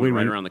 Oh, He's wait coming a right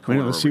minute. around the Wait a corner.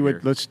 minute, let's see over what.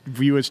 here. Let's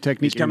view his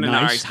technique. He's coming in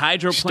nice. now. He's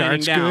hydroplaning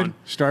Starts down. Good.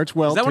 Starts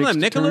well. Is that one of takes them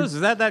the turn. Nicolas?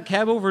 Is that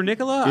cab over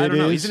Nikola? I It don't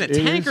know. is, He's in a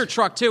it tanker is.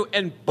 truck too,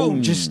 and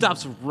boom, just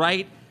stops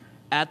right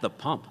at the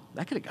pump.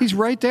 That could have gone. He's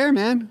right there,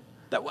 man.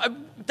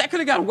 That could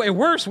have gone way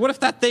worse. What if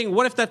that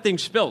thing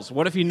spills?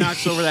 What if he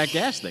knocks over that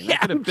gas thing?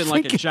 That could have been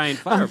like a giant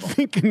I'm fireball.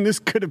 thinking this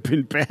could have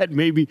been bad.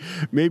 Maybe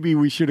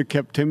we should have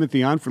kept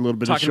Timothy on for a little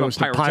bit Talking to show about us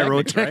the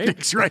pyrotechnics,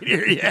 pyrotechnics right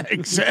here. Yeah,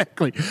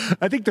 exactly.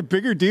 I think the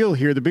big deal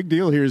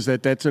here is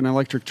that's an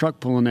electric truck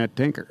pulling that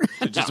tanker.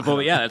 Just to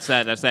pull, yeah, that's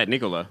that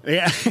Nikola.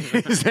 Yeah,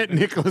 is that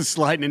Nicholas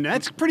sliding in?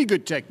 That's pretty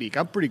good technique.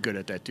 I'm pretty good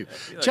at that too.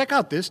 Check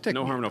out this technique.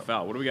 No harm, no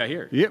foul. What do we got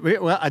here? Yeah,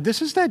 well,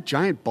 this is that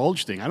giant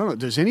bulge thing. I don't know.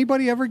 Does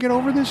anybody ever get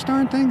over this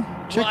darn thing?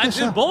 Check Well, this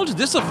the out. bulge.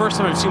 This is the first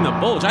time I've seen the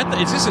bulge.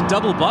 Is this a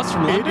double bus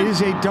from It London?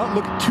 is a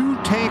look.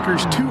 Two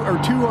tankers, two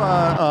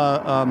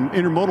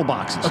intermodal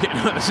boxes. Okay,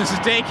 no, this is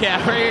a day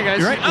cab. Right here, guys.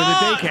 You're right, with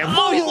a day cab.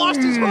 Oh, he lost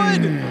his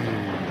hood.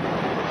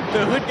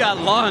 The hood got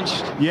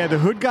launched. Yeah, the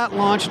hood got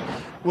launched.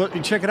 Well,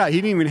 check it out. He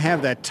didn't even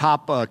have that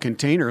top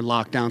container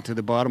locked down to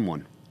the bottom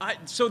one.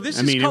 So this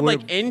I is mean, it called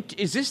would've-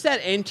 is this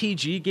that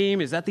NTG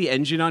game? Is that the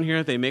engine on here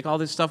that they make all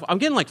this stuff? I'm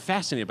getting like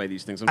fascinated by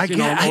these things. I'm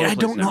seeing all over the I place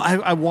don't know.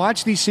 now. I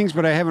watch these things,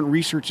 but I haven't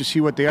researched to see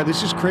what they are.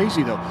 This is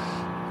crazy, though.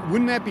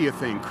 wouldn't that be a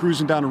thing?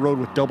 Cruising down the road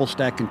with double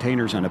stack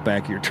containers on the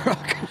back of your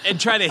truck. And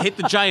try to hit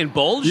the giant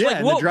bulge? Yeah, like,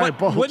 the whoa, giant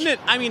bulge. Wouldn't it?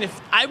 I mean,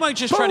 if I might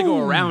just try to go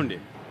around it.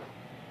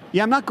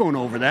 Yeah, I'm not going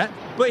over that.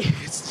 But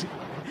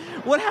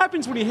what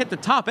happens when you hit the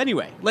top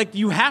anyway? Like,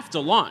 you have to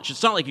launch.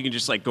 It's not like you can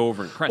just like go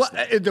over and crest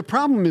that. The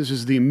problem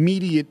is the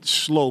immediate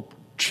slope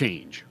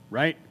change,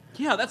 right?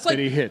 Yeah, that's like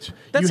that he hits.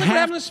 That's You like what have-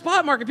 happened in the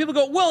spot market. People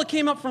go, well, it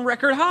came up from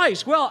record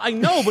highs. Well, I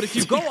know, but if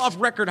you go off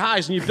record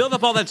highs and you build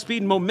up all that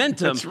speed and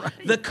momentum, That's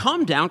right. the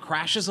come down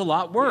crashes a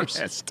lot worse.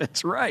 Yes,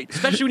 that's right.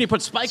 Especially when you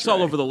put spikes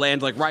all over the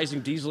land, like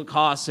rising diesel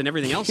costs and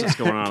everything else that's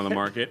going on in the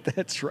market.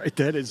 That's right.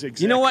 That is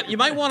exactly. You know what? You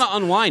might want to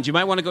unwind. You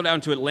might want to go down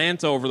to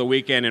Atlanta over the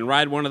weekend and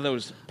ride one of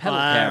those pedal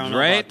I cabs, don't know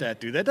right? about that,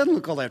 dude. That doesn't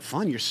look all that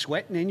fun. You're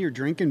sweating and you're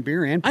drinking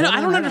beer and I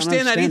pedaling. don't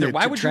understand that either.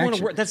 Why the would you want to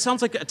attraction. work? That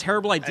sounds like a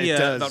terrible idea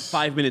does. about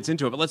 5 minutes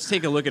into it, but let's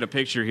take a look at a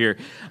picture here.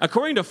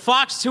 According to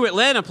Fox 2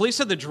 Atlanta, police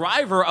said the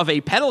driver of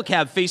a pedal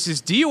cab faces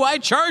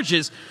DUI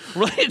charges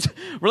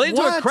related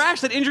to a What?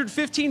 crash that injured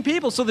 15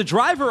 people. So the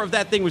driver of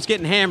that thing was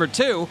getting hammered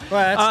too.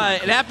 Well,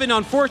 that's It happened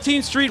on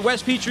 14th Street,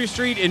 West Peachtree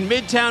Street in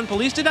Midtown.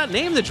 Police did not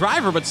name the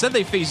driver, but said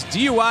they faced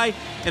DUI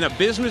and a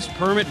business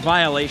permit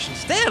violation.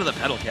 Stay out of the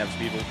pedal cabs,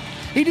 people.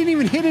 He didn't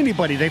even hit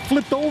anybody. They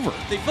flipped over.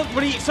 They flipped,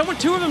 but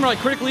two of them are like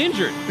critically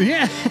injured.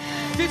 Yeah.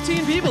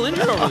 15 people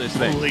injured over this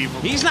thing. Unbelievable.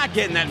 He's not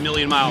getting that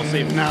million-mile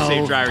safe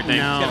driver thing.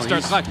 no, He's got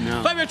to start the clock.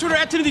 no. Find me on Twitter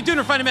at Timothy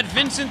Dooner. Find him at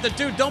Vincent the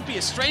Dude. Don't be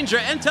a stranger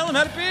and tell him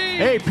how to be.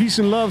 Hey, peace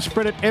and love.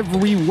 Spread it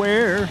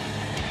everywhere.